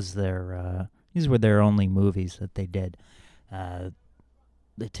this was their these were their only movies that they did. The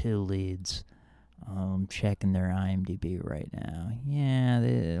two leads. Checking their IMDb right now. Yeah,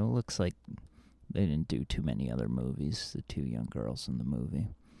 it looks like they didn't do too many other movies. The two young girls in the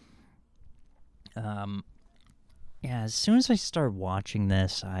movie. Yeah. As soon as I started watching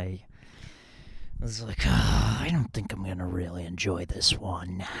this, I was like, I don't think I'm gonna really enjoy this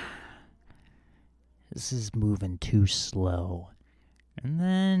one. This is moving too slow. And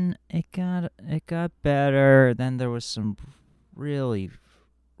then it got better. Then there was some really,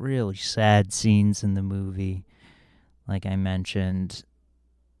 really sad scenes in the movie, like I mentioned.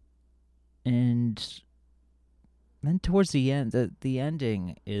 And then towards the end, the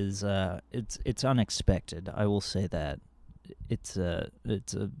ending is it's unexpected. I will say that it's a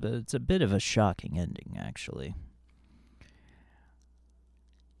bit of a shocking ending, actually.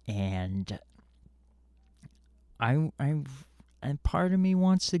 And and part of me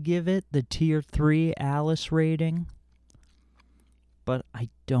wants to give it the tier 3 Alice rating, but I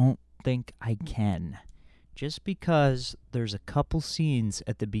don't think I can. Just because there's a couple scenes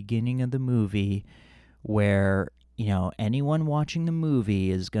at the beginning of the movie where, anyone watching the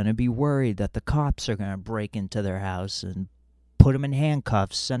movie is going to be worried that the cops are going to break into their house and put them in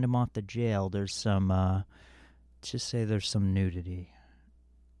handcuffs, send them off to jail. There's some, let's just say there's some nudity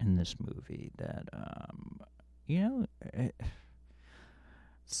in this movie that,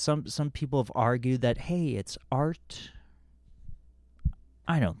 some people have argued that, hey, it's art.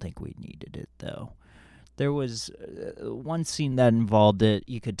 I don't think we needed it, though. There was one scene that involved it.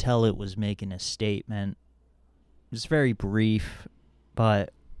 You could tell it was making a statement. It was very brief,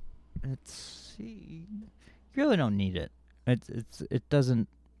 but you really don't need it. It doesn't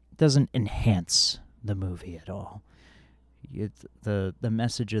enhance the movie at all. The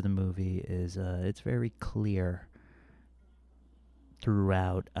message of the movie is it's very clear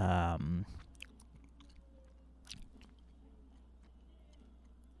throughout.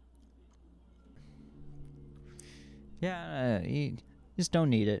 You just don't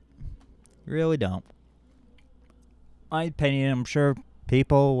need it. You really don't. My opinion, I'm sure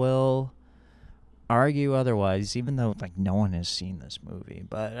people will argue otherwise, even though like no one has seen this movie.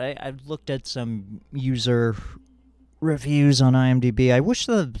 But I've looked at some user reviews on IMDb. I wish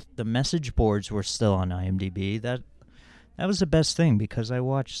the message boards were still on IMDb. That was the best thing, because I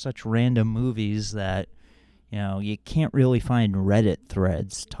watch such random movies that you can't really find Reddit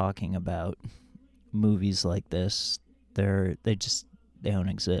threads talking about movies like this. They don't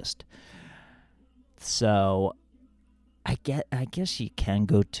exist. So I guess you can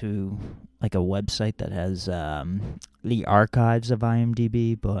go to like a website that has the archives of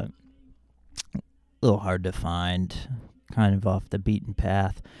IMDb, but a little hard to find, kind of off the beaten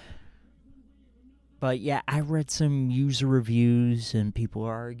path. But yeah, I read some user reviews, and people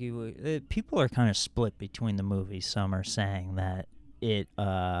are kind of split between the movie. Some are saying that it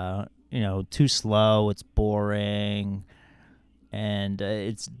too slow, it's boring, and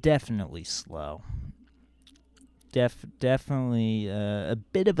it's definitely slow. Definitely a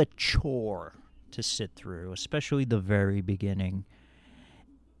bit of a chore to sit through, especially the very beginning.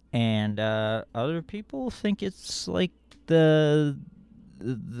 And other people think it's like the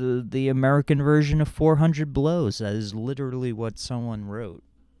the American version of 400 Blows. That is literally what someone wrote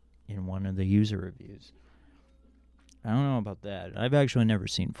in one of the user reviews. I don't know about that. I've actually never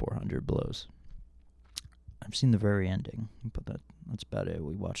seen 400 Blows. I've seen the very ending, but that's about it.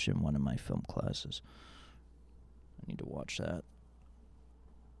 We watched it in one of my film classes. I need to watch that.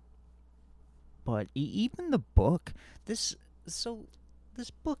 But even the book, this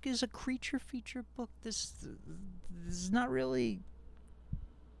book is a creature feature book. This is not really.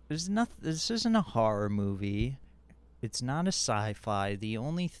 This isn't a horror movie. It's not a sci-fi. The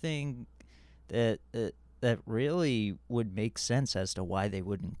only thing that really would make sense as to why they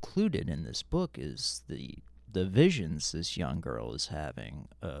would include it in this book is the visions this young girl is having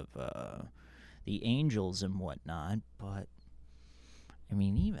of the angels and whatnot. But I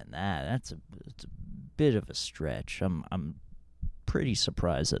mean, even it's a bit of a stretch. I'm pretty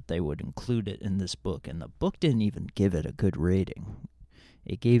surprised that they would include it in this book, and the book didn't even give it a good rating.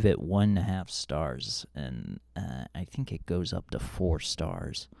 It gave it 1.5 stars, and I think it goes up to 4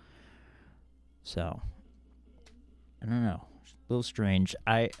 stars. So I don't know. It's a little strange.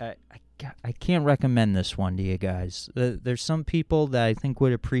 I can't recommend this one to you guys. There's some people that I think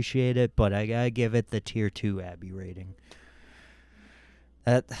would appreciate it, but I gotta give it the tier 2 Abby rating.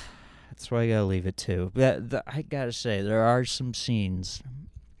 That's why I gotta leave it to. I gotta say, there are some scenes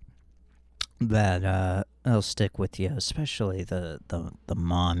that will stick with you, especially the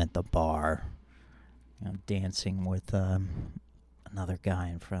mom at the bar, dancing with another guy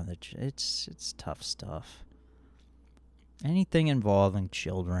in front of the. It's tough stuff. Anything involving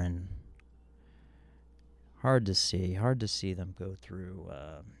children, hard to see them go through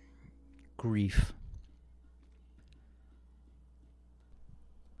grief.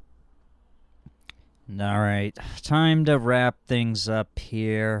 All right, time to wrap things up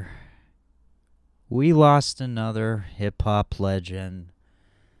here. We lost another hip-hop legend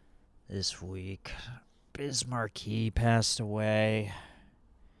this week. Biz Markie passed away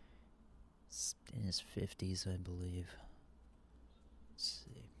in his 50s, I believe. Let's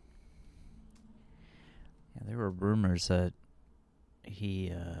see. Yeah, there were rumors that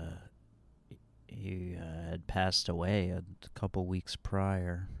he had passed away a couple weeks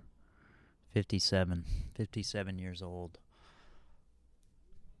prior. 57 years old.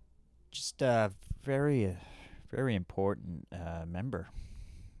 Just a very important member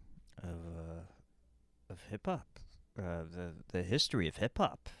of hip hop, the history of hip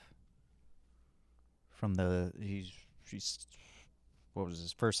hop. From what was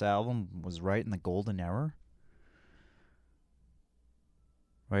his first album? Was right in the golden era.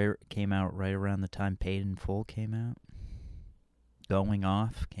 Right, came out right around the time Paid in Full came out. Going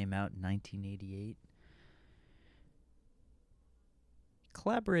Off came out in 1988.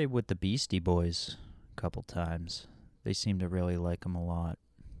 Collaborated with the Beastie Boys a couple times. They seem to really like him a lot.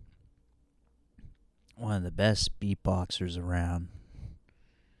 One of the best beatboxers around.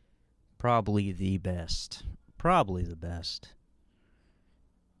 Probably the best.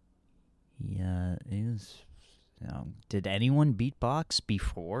 Yeah, he was. Did anyone beatbox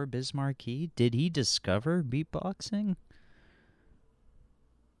before Biz Markie? Did he discover beatboxing?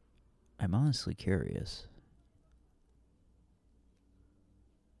 I'm honestly curious.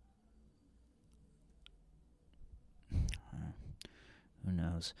 Who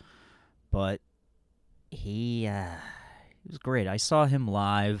knows? But he was great. I saw him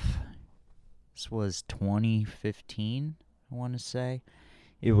live. This was 2015, I want to say.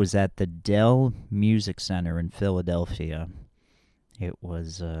 It was at the Dell Music Center in Philadelphia. It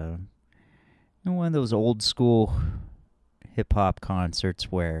was one of those old school hip-hop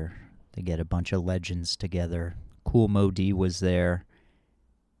concerts where they get a bunch of legends together. Kool Moe Dee was there.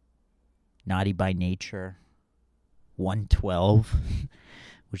 Naughty by Nature. 112,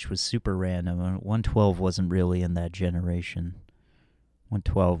 which was super random. 112 wasn't really in that generation.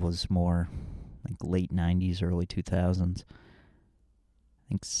 112 was more like late 90s, early 2000s. I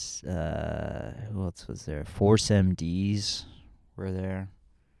think, who else was there? Force MDs were there.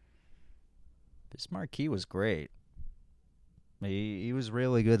 Biz Markie was great. He was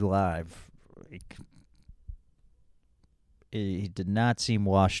really good live. He did not seem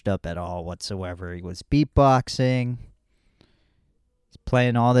washed up at all whatsoever. He was beatboxing. He's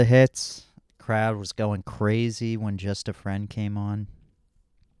playing all the hits. The crowd was going crazy when Just a Friend came on.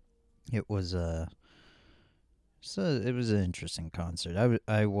 It was it was an interesting concert.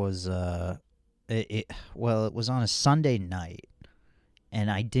 It was on a Sunday night,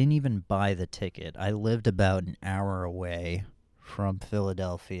 and I didn't even buy the ticket. I lived about an hour away from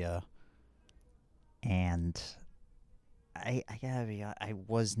Philadelphia, and I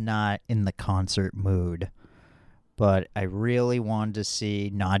was not in the concert mood, but I really wanted to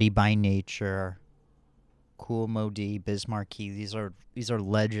see Naughty by Nature, Kool Moe Dee, Biz Markie. These are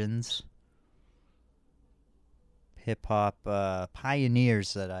legends, hip hop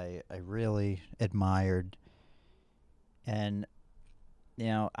pioneers that I really admired, and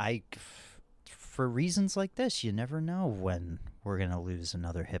for reasons like this, you never know when we're gonna lose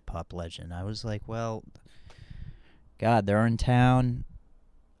another hip hop legend. I was like, well, God, they're in town.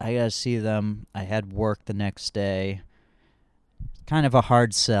 I gotta see them. I had work the next day. Kind of a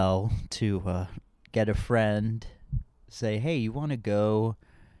hard sell to get a friend, say, hey, you want to go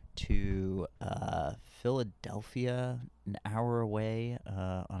to Philadelphia, an hour away,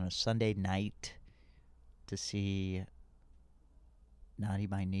 on a Sunday night to see Naughty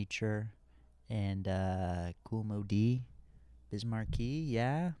by Nature and Kool Moe Dee, Biz Markie?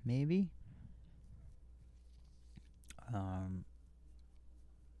 Yeah, maybe.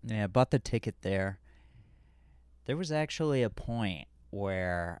 Yeah, I bought the ticket there. There was actually a point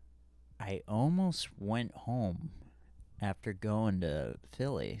where I almost went home after going to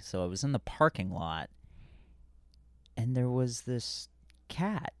Philly. So I was in the parking lot, and there was this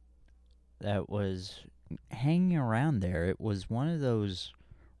cat that was hanging around there. It was one of those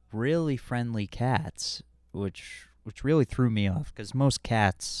really friendly cats, which really threw me off, because most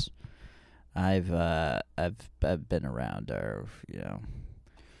cats I've been around are,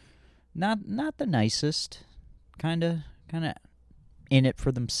 not the nicest, kind of in it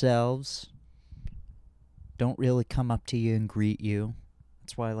for themselves. Don't really come up to you and greet you.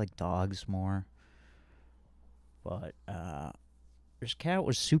 That's why I like dogs more. But this cat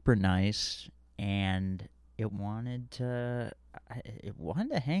was super nice, and it wanted to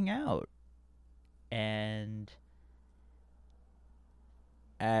hang out. And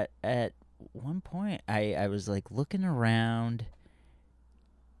at one point, I was like looking around.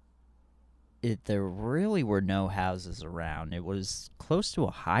 There really were no houses around. It was close to a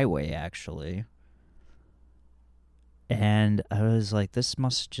highway, actually. And I was like, this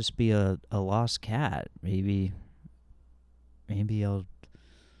must just be a lost cat. Maybe I'll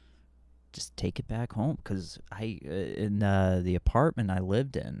just take it back home, because in the apartment I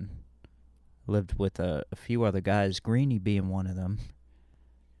lived with a few other guys, Greeny being one of them.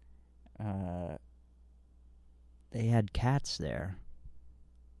 They had cats there.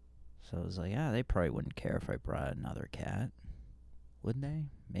 So I was like, they probably wouldn't care if I brought another cat. Would they?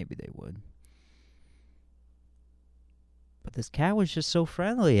 Maybe they would. But this cat was just so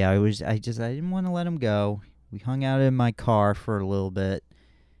friendly. I didn't want to let him go. We hung out in my car for a little bit,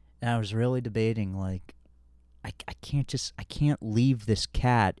 and I was really debating, like, I can't leave this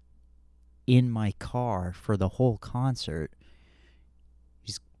cat in my car for the whole concert.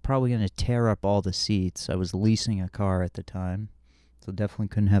 He's probably going to tear up all the seats. I was leasing a car at the time, so definitely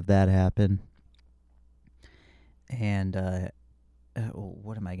couldn't have that happen. And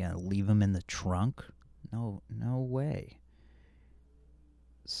what am I going to leave him in the trunk? No way.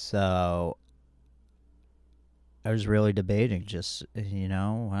 So I was really debating, just, why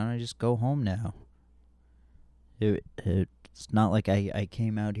don't I just go home now? It's not like I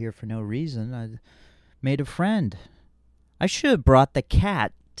came out here for no reason. I made a friend. I should have brought the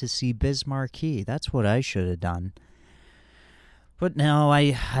cat to see Biz Markie. That's what I should have done. But no,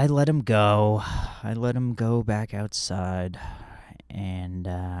 I let him go. I let him go back outside. And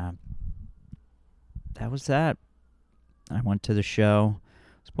that was that. I went to the show.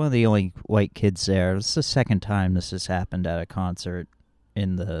 I was one of the only white kids there. This is the second time this has happened at a concert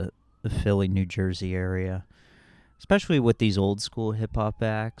in the Philly, New Jersey area. Especially with these old school hip hop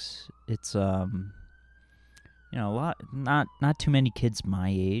acts. It's a lot, not too many kids my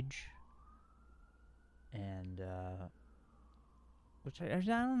age. And which I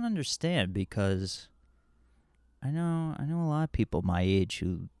don't understand, because I know a lot of people my age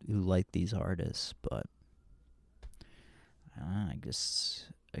who like these artists, but I guess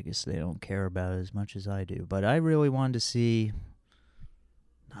they don't care about it as much as I do. But I really wanted to see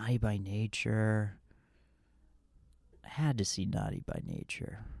Naughty by Nature. I had to see Naughty by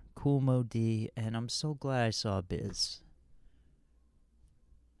Nature, Kool Moe Dee, and I'm so glad I saw Biz.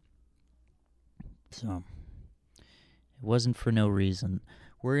 So it wasn't for no reason.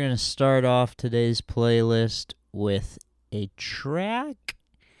 We're going to start off today's playlist with a track.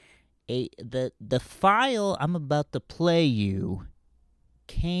 The file I'm about to play you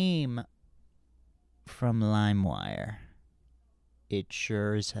came from LimeWire. It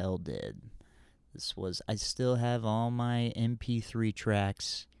sure as hell did. I still have all my MP3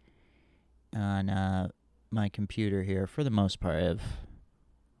 tracks on my computer here for the most part.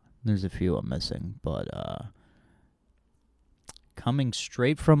 There's a few I'm missing, but coming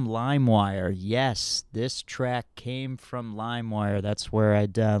straight from LimeWire. Yes, this track came from LimeWire. That's where I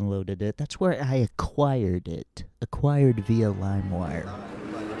downloaded it. That's where I acquired it. Acquired via LimeWire.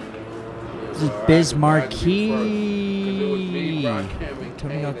 This is Biz Markie.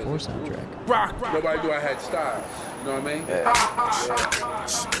 Tony Hawk 4 soundtrack. Rock. Nobody knew I had style. You know what I mean?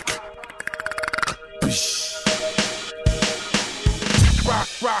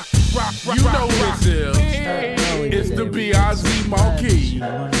 Rock. You know who this is. It's the B.I.Z. Markie.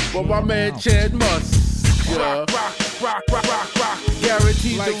 But my man Chad Must. Yeah. Rock.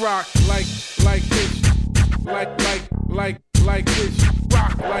 Guaranteed to rock like this. Like this.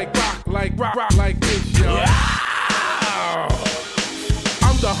 Rock like this, yo.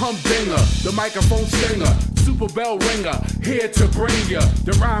 I'm the humdinger, the microphone stinger, super bell ringer, here to bring ya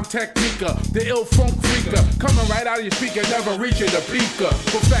the rhyme techniquer, the ill funk freaker, coming right out of your speaker, never reaching the peaker.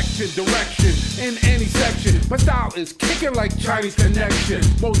 Perfection, direction, in any section. My style is kicking like Chinese connection.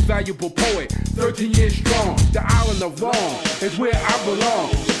 Most valuable poet, 13 years strong. The island of Long is where I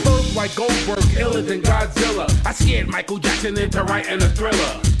belong. Superb like Goldberg, iller than Godzilla. I scared Michael Jackson into writing a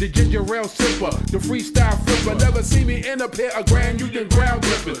thriller. The ginger ale sipper, the freestyle flipper. Never see me in a pair of Grand Union ground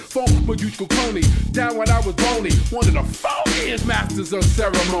grippers. Funk Majusko Coney, down when I was bony. One of the funkiest masters of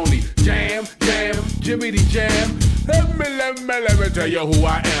ceremony. Jam, Jimmy the Jam. Let me tell you who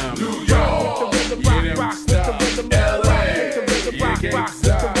I am. New York, rock, LA,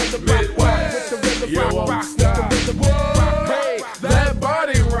 gangsta, Midwest, you won't stop. Hey, that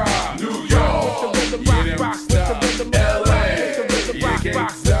body rock. New York, gangsta, LA,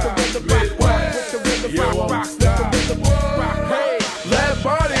 gangsta, Midwest, you won't stop. Hey, that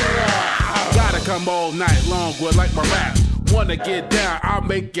body rock. Gotta come all night long with like my rap. Wanna get down, I'll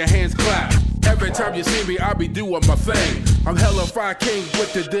make your hands clap. Every time you see me, I'll be doing my thing. I'm hella fire king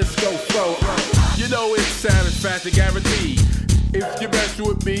with the disco flow. You know it's satisfaction guaranteed. If you mess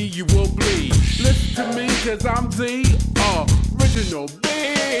with me, you will bleed. Listen to me, cause I'm the original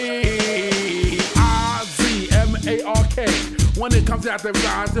B-I-Z-M-A-R-K. When it comes out the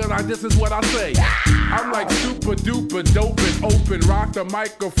rhymes, this is what I say. I'm like super duper dope and open. Rock the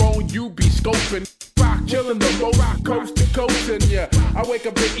microphone, you be scoping. Rock, chillin' the most, coast to coast. And yeah, I wake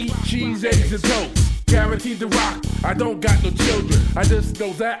up and eat cheese, eggs, and toast. Guaranteed to rock, I don't got no children. I just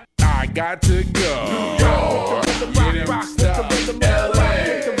know that I got to go. New York, LA,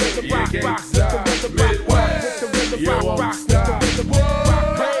 gangsta, Midwest, you won't stop.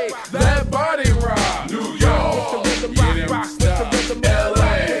 Hey, that body rock. New York, LA,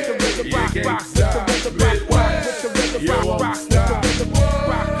 gangsta, Midwest, you won't stop.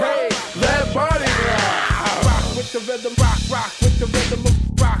 Hey, that body rock. Rock with the rhythm, rock with the rhythm,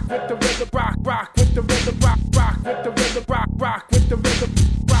 rock with the rhythm, rock with the rhythm, rock with the rhythm, rock with the rhythm,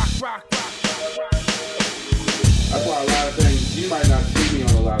 rock. That's why a lot of things, you might not see me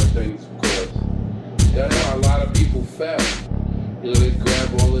on a lot of things, because that's why a lot of people fell. You know, they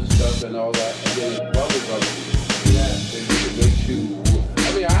grab all this stuff and all that, and then it's bubble. Yeah, it makes you. I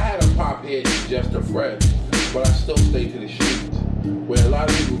mean, I had a pop hit just a friend, but I still stay to the streets. Where a lot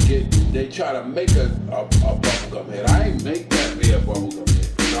of people they try to make a bubblegum hit. I ain't make that be a bubblegum hit.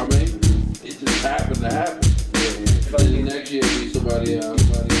 You know what I mean? It just happened to happen. And then next year be somebody else.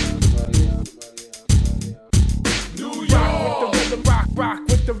 New York, with the rhythm, rock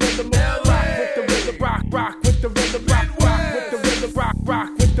with the rhythm, LA, with the rhythm, rock with the rhythm, rock with the rhythm, rock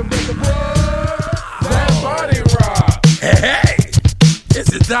with the rhythm. That body rock. Hey, this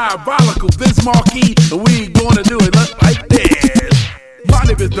is diabolical, Biz Markie, and we ain't gonna do it like this. My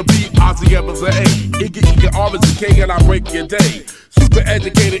name is the B-I-Z-M-A. Iggy, R is the K, and I break your day. Super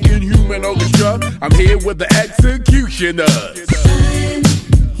educated, inhuman orchestra. I'm here with the executioners.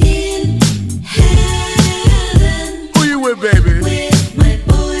 With, baby. With my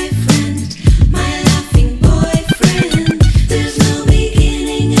boyfriend, my laughing boyfriend. There's no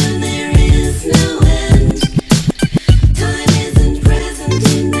beginning and there is no end. Time isn't present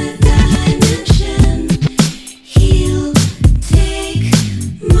in that dimension. He'll take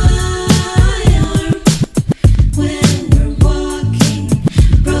my arm when we're walking,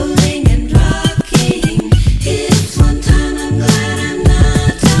 rolling and rocking. It's one time, I'm glad I'm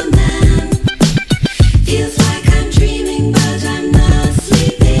not a man. Feels like I'm dreaming, but I'm not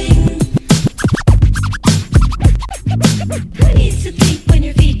sleeping. Who needs to think when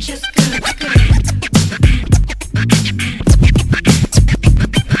your feet just go?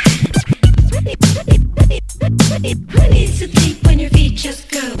 Who needs to think when your feet just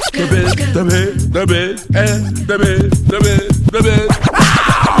go? The biz.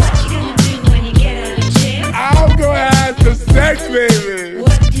 What you gonna do when you get out of jail? I'm gonna have some sex, baby.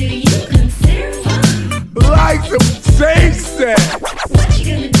 What do you consider fun? Like some safe sex.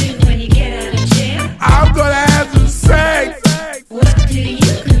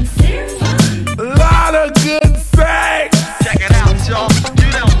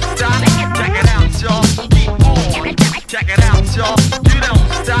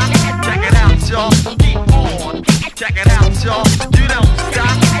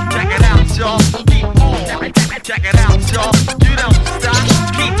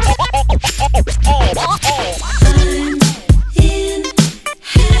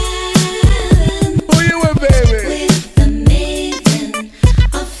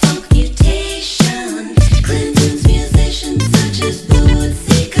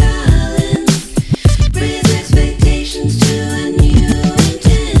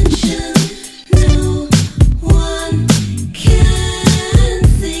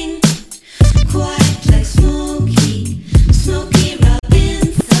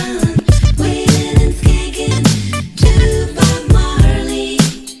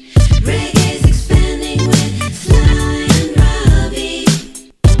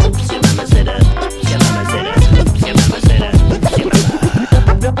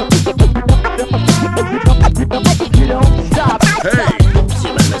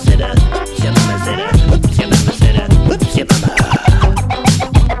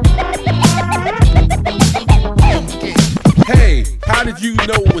 you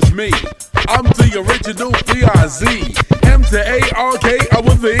know it was me. I'm the original B.I.Z. M to A.R.K. I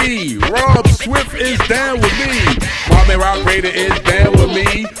with the E. Rob Swift is down with me. My man Rock Raider is down with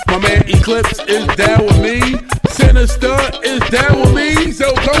me. My man Eclipse is down with me. Sinister is down with me.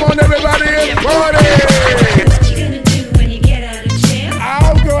 So come on everybody and party! What you gonna do when you get out of jail?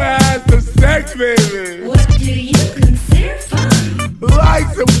 I'm gonna have some sex, baby. What do you consider fun? Like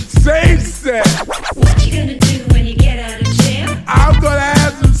some safe sex. What you gonna do when you get out of jail? I'm gonna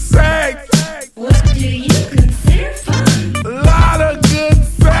have some sex. What do you consider fun? Lot of good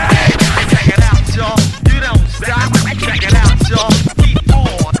sex. Check it out, y'all. You don't stop. Check it out, y'all. Keep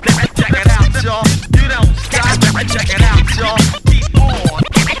on. Check it out, y'all. You don't stop. Check it out, y'all. Keep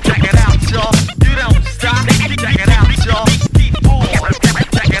on. Check it out, y'all. You don't stop. Check it out, y'all. Keep on.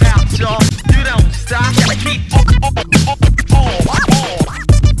 Check it out, y'all. You don't stop. Keep on.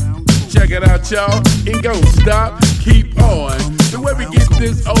 Check it out, y'all. Ain't gon' stop. Keep on. The way we get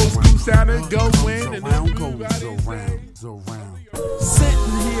this old school sounding going and everybody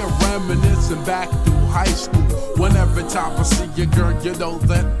sitting here reminiscing back to high school. When every time I see you, girl, you know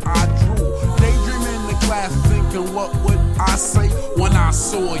that I drew. Daydreaming in the class, thinking what would I say when I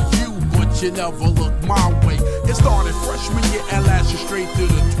saw you, but you never looked my way. It started freshman year and lasted straight to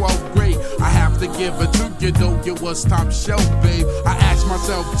the 12th grade. I have to give it to you, though you was top shelf, babe. I asked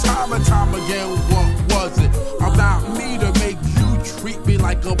myself time and time again, what was it about me to make you treat me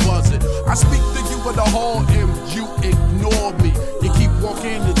like a buzzard? I speak to you in the hall and you ignore me. You keep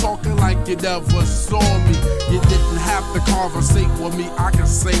walking and talking like you never saw me. You didn't have to conversate with me, I can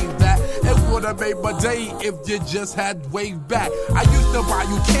say that. It would've made my day if you just had waved back. I used to buy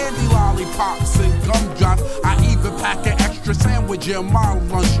you candy, lollipops, and gumdrops. I even pack an extra sandwich in my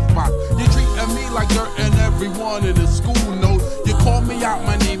lunchbox. You treating me like dirt and everyone in the school knows. You call me out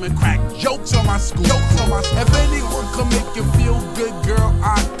my name and crack jokes on my school. If anyone could make you feel good, girl,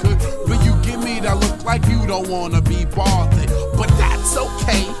 I could. But you give me that look like you don't wanna be bothered. But that's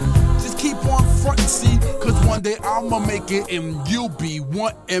okay. Just keep on frontin', see, cause one day I'ma make it and you'll be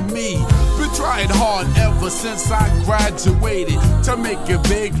wanting me. Been trying hard ever since I graduated to make it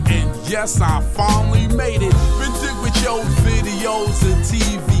big, and yes, I finally made it. Been doing shows, videos, and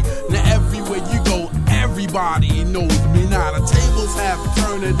TV. Now everywhere you go, everybody knows me. Now the tables have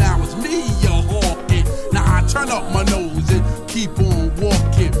turned and now it's me you're hawking. Now I turn up my nose and keep on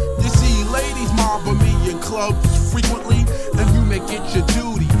walking. You see, ladies mobbing me in clubs frequently, and you make it your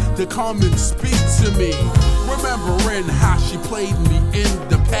duty to come and speak to me. Remembering how she played me in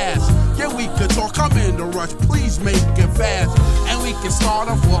the past. Yeah, we could talk, I'm in the rush, please make it fast. And we can start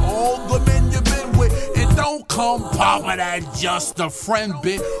off with all the men you've been with. And don't come popping at just a friend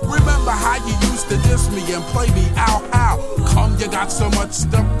bit. Remember how you used to diss me and play me out how? Come, you got so much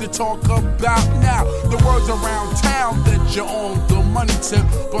stuff to talk about now. The words around town that you're on the money tip.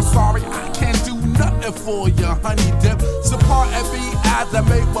 But sorry, I can't do nothing for you, honey dip. Support me as I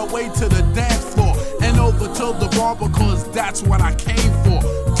make my way to the dance floor and over to the bar, because that's what I came for.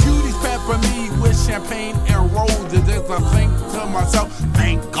 Cuties pepper me with champagne and roses as I think to myself,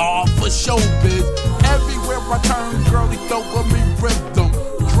 thank God for showbiz. Everywhere I turn, girlie throwing me rhythm,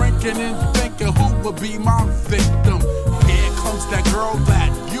 drinking and thinking who would be my victim. Here comes that girl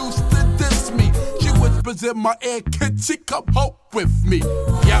that used to diss me. She whispers in my ear, can she come home with me?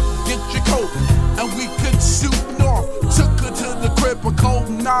 Yep, get your coat and we could shoot north. Took her to the crib, a cold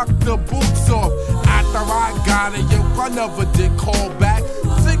knocked the boots off. After I got it, yo, I never did call back.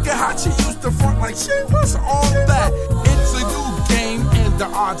 Thinking how she used to front like she was all that. It's a new game and the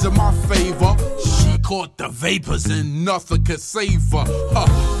odds in my favor. She caught the vapors and nothing could save her.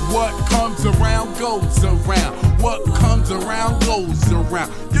 What comes around goes around. What comes around goes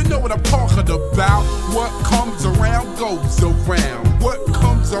around. You know what I'm talking about. What comes around goes around. What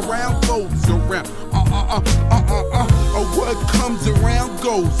comes around goes around. What comes around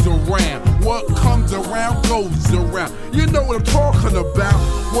goes around. What comes around goes around. You know what I'm talking about.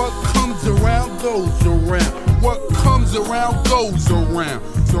 What comes around goes around. What comes around goes around.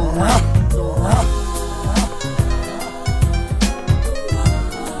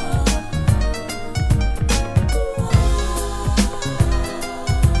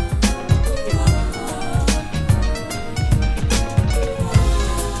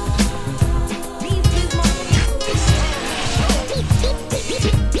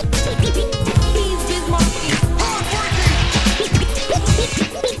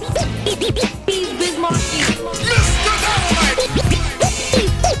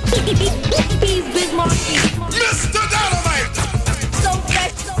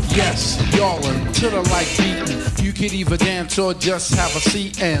 could either dance or just have a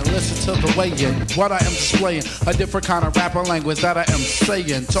seat and listen to the way in what I am displaying. A different kind of rapper language that I am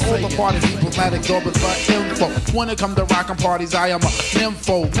saying. To all the party people that exorbitant for info. When it come to rockin' parties, I am a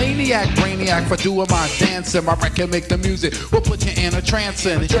nympho. Maniac, brainiac for doing my dancing. My record make the music will put you in a trance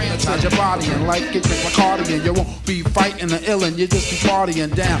and inside your body. And like it, take my cardigan. You won't be fighting the illin', you just be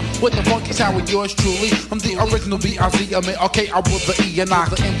partying down. With the funky sound with yours truly. I'm the original B.I.Z. I mean, okay, I will the E and I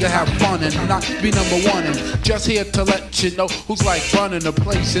aim to have fun and not be number one. And just here to let you know who's like running the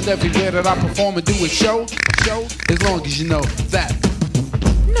place. And everywhere that I perform and do a show, as long as you know that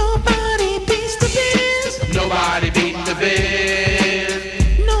nobody beats the biz. Nobody beating the biz.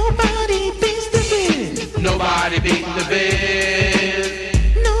 Nobody beats the biz. Nobody beating the biz.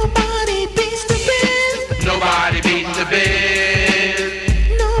 Nobody beats the biz. Nobody beating the biz.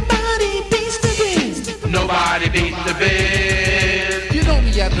 Nobody beats the biz. Nobody beating the biz. You know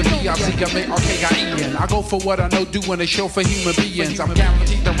me as the B.I.Z.M.A.R.K.I.E.N. I go for what I know, doing a show for human beings. I'm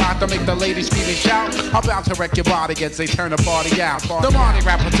guaranteed to rock to make the ladies scream and shout. I'm bound to wreck your body as they turn the party out. The Marty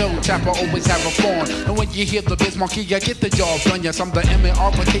rapper, Toe Tapper, always have a phone. And when you hear the Biz Monkey, you get the job done. Yes, I'm the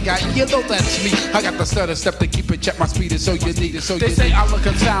M.A.R.K.I.E. You know that's me. I got the stutter step to keep it, check my speed is so you need it. So they say I look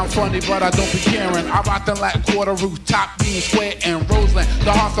and sound funny, but I don't be caring. I rock the Latin Quarter, rooftop, Bean Square, and Roseland.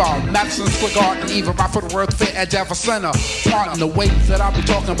 The Hawthorne, Madison Square Garden, even right for the World Fair at Java Center. Part in the ways that I be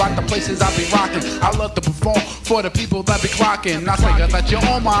talking about, the places I be rocking. I love to perform for the people that be clocking. I figure that your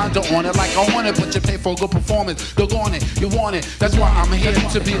own mind don't want it like I want it, but you pay for a good performance. You're on it, you want it. That's why I'm here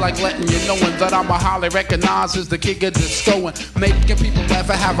to be like letting you knowing that I'm a highly recognized as the king of disco and making people laugh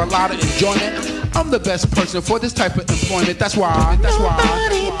and have a lot of enjoyment. I'm the best person for this type of employment. That's why.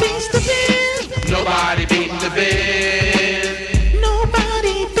 Nobody beats the biz. Nobody beating the biz.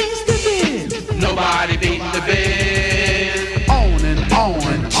 Nobody beats the biz. Nobody beating the biz. On and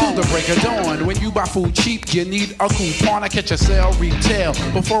on to the break of dawn. When you buy food cheap, you need a coupon to catch a sale retail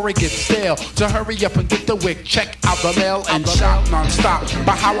before it gets stale. So hurry up and get the wick, check out the mail and shop non-stop.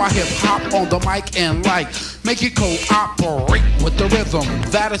 By how I hip hop on the mic and like make it cooperate with the rhythm.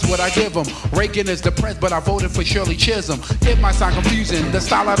 That is what I give them. Reagan is depressed, but I voted for Shirley Chisholm. It might sound confusing, the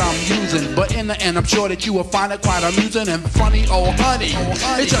style that I'm using, but in the end, I'm sure that you will find it quite amusing and funny. Oh, honey,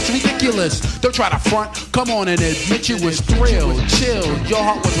 it's just ridiculous. Don't try to front. Come on and admit you was thrilled. Chill, your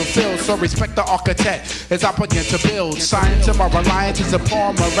heart was fulfilled. So respect the architect as I begin to build. Science and my reliance is a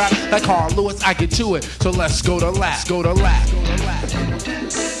form of rap. Like Carl Lewis, I get to it. So let's go to lap. Go to lap.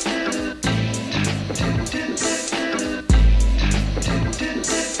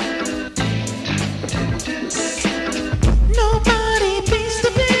 Nobody beats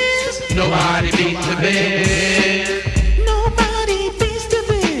the biz. Nobody beats the biz. Nobody beats the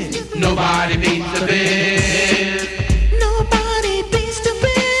biz. Nobody beats the biz. Nobody beats the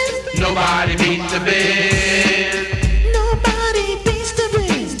biz. Nobody beats the biz. Nobody beats the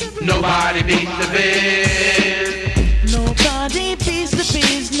biz. Nobody beats the biz. Nobody beats the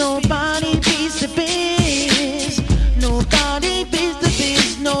biz. Nobody beats the biz. Nobody beats the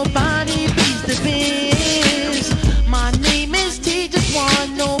biz. Nobody beats the biz. My name is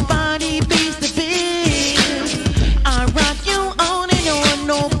T-Just1. Nobody beats the biz. I rock you on and on.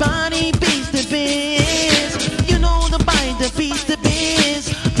 Nobody beats the biz. You know the bite beats the biz.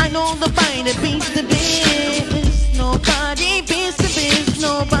 I know the bite beats the biz. Nobody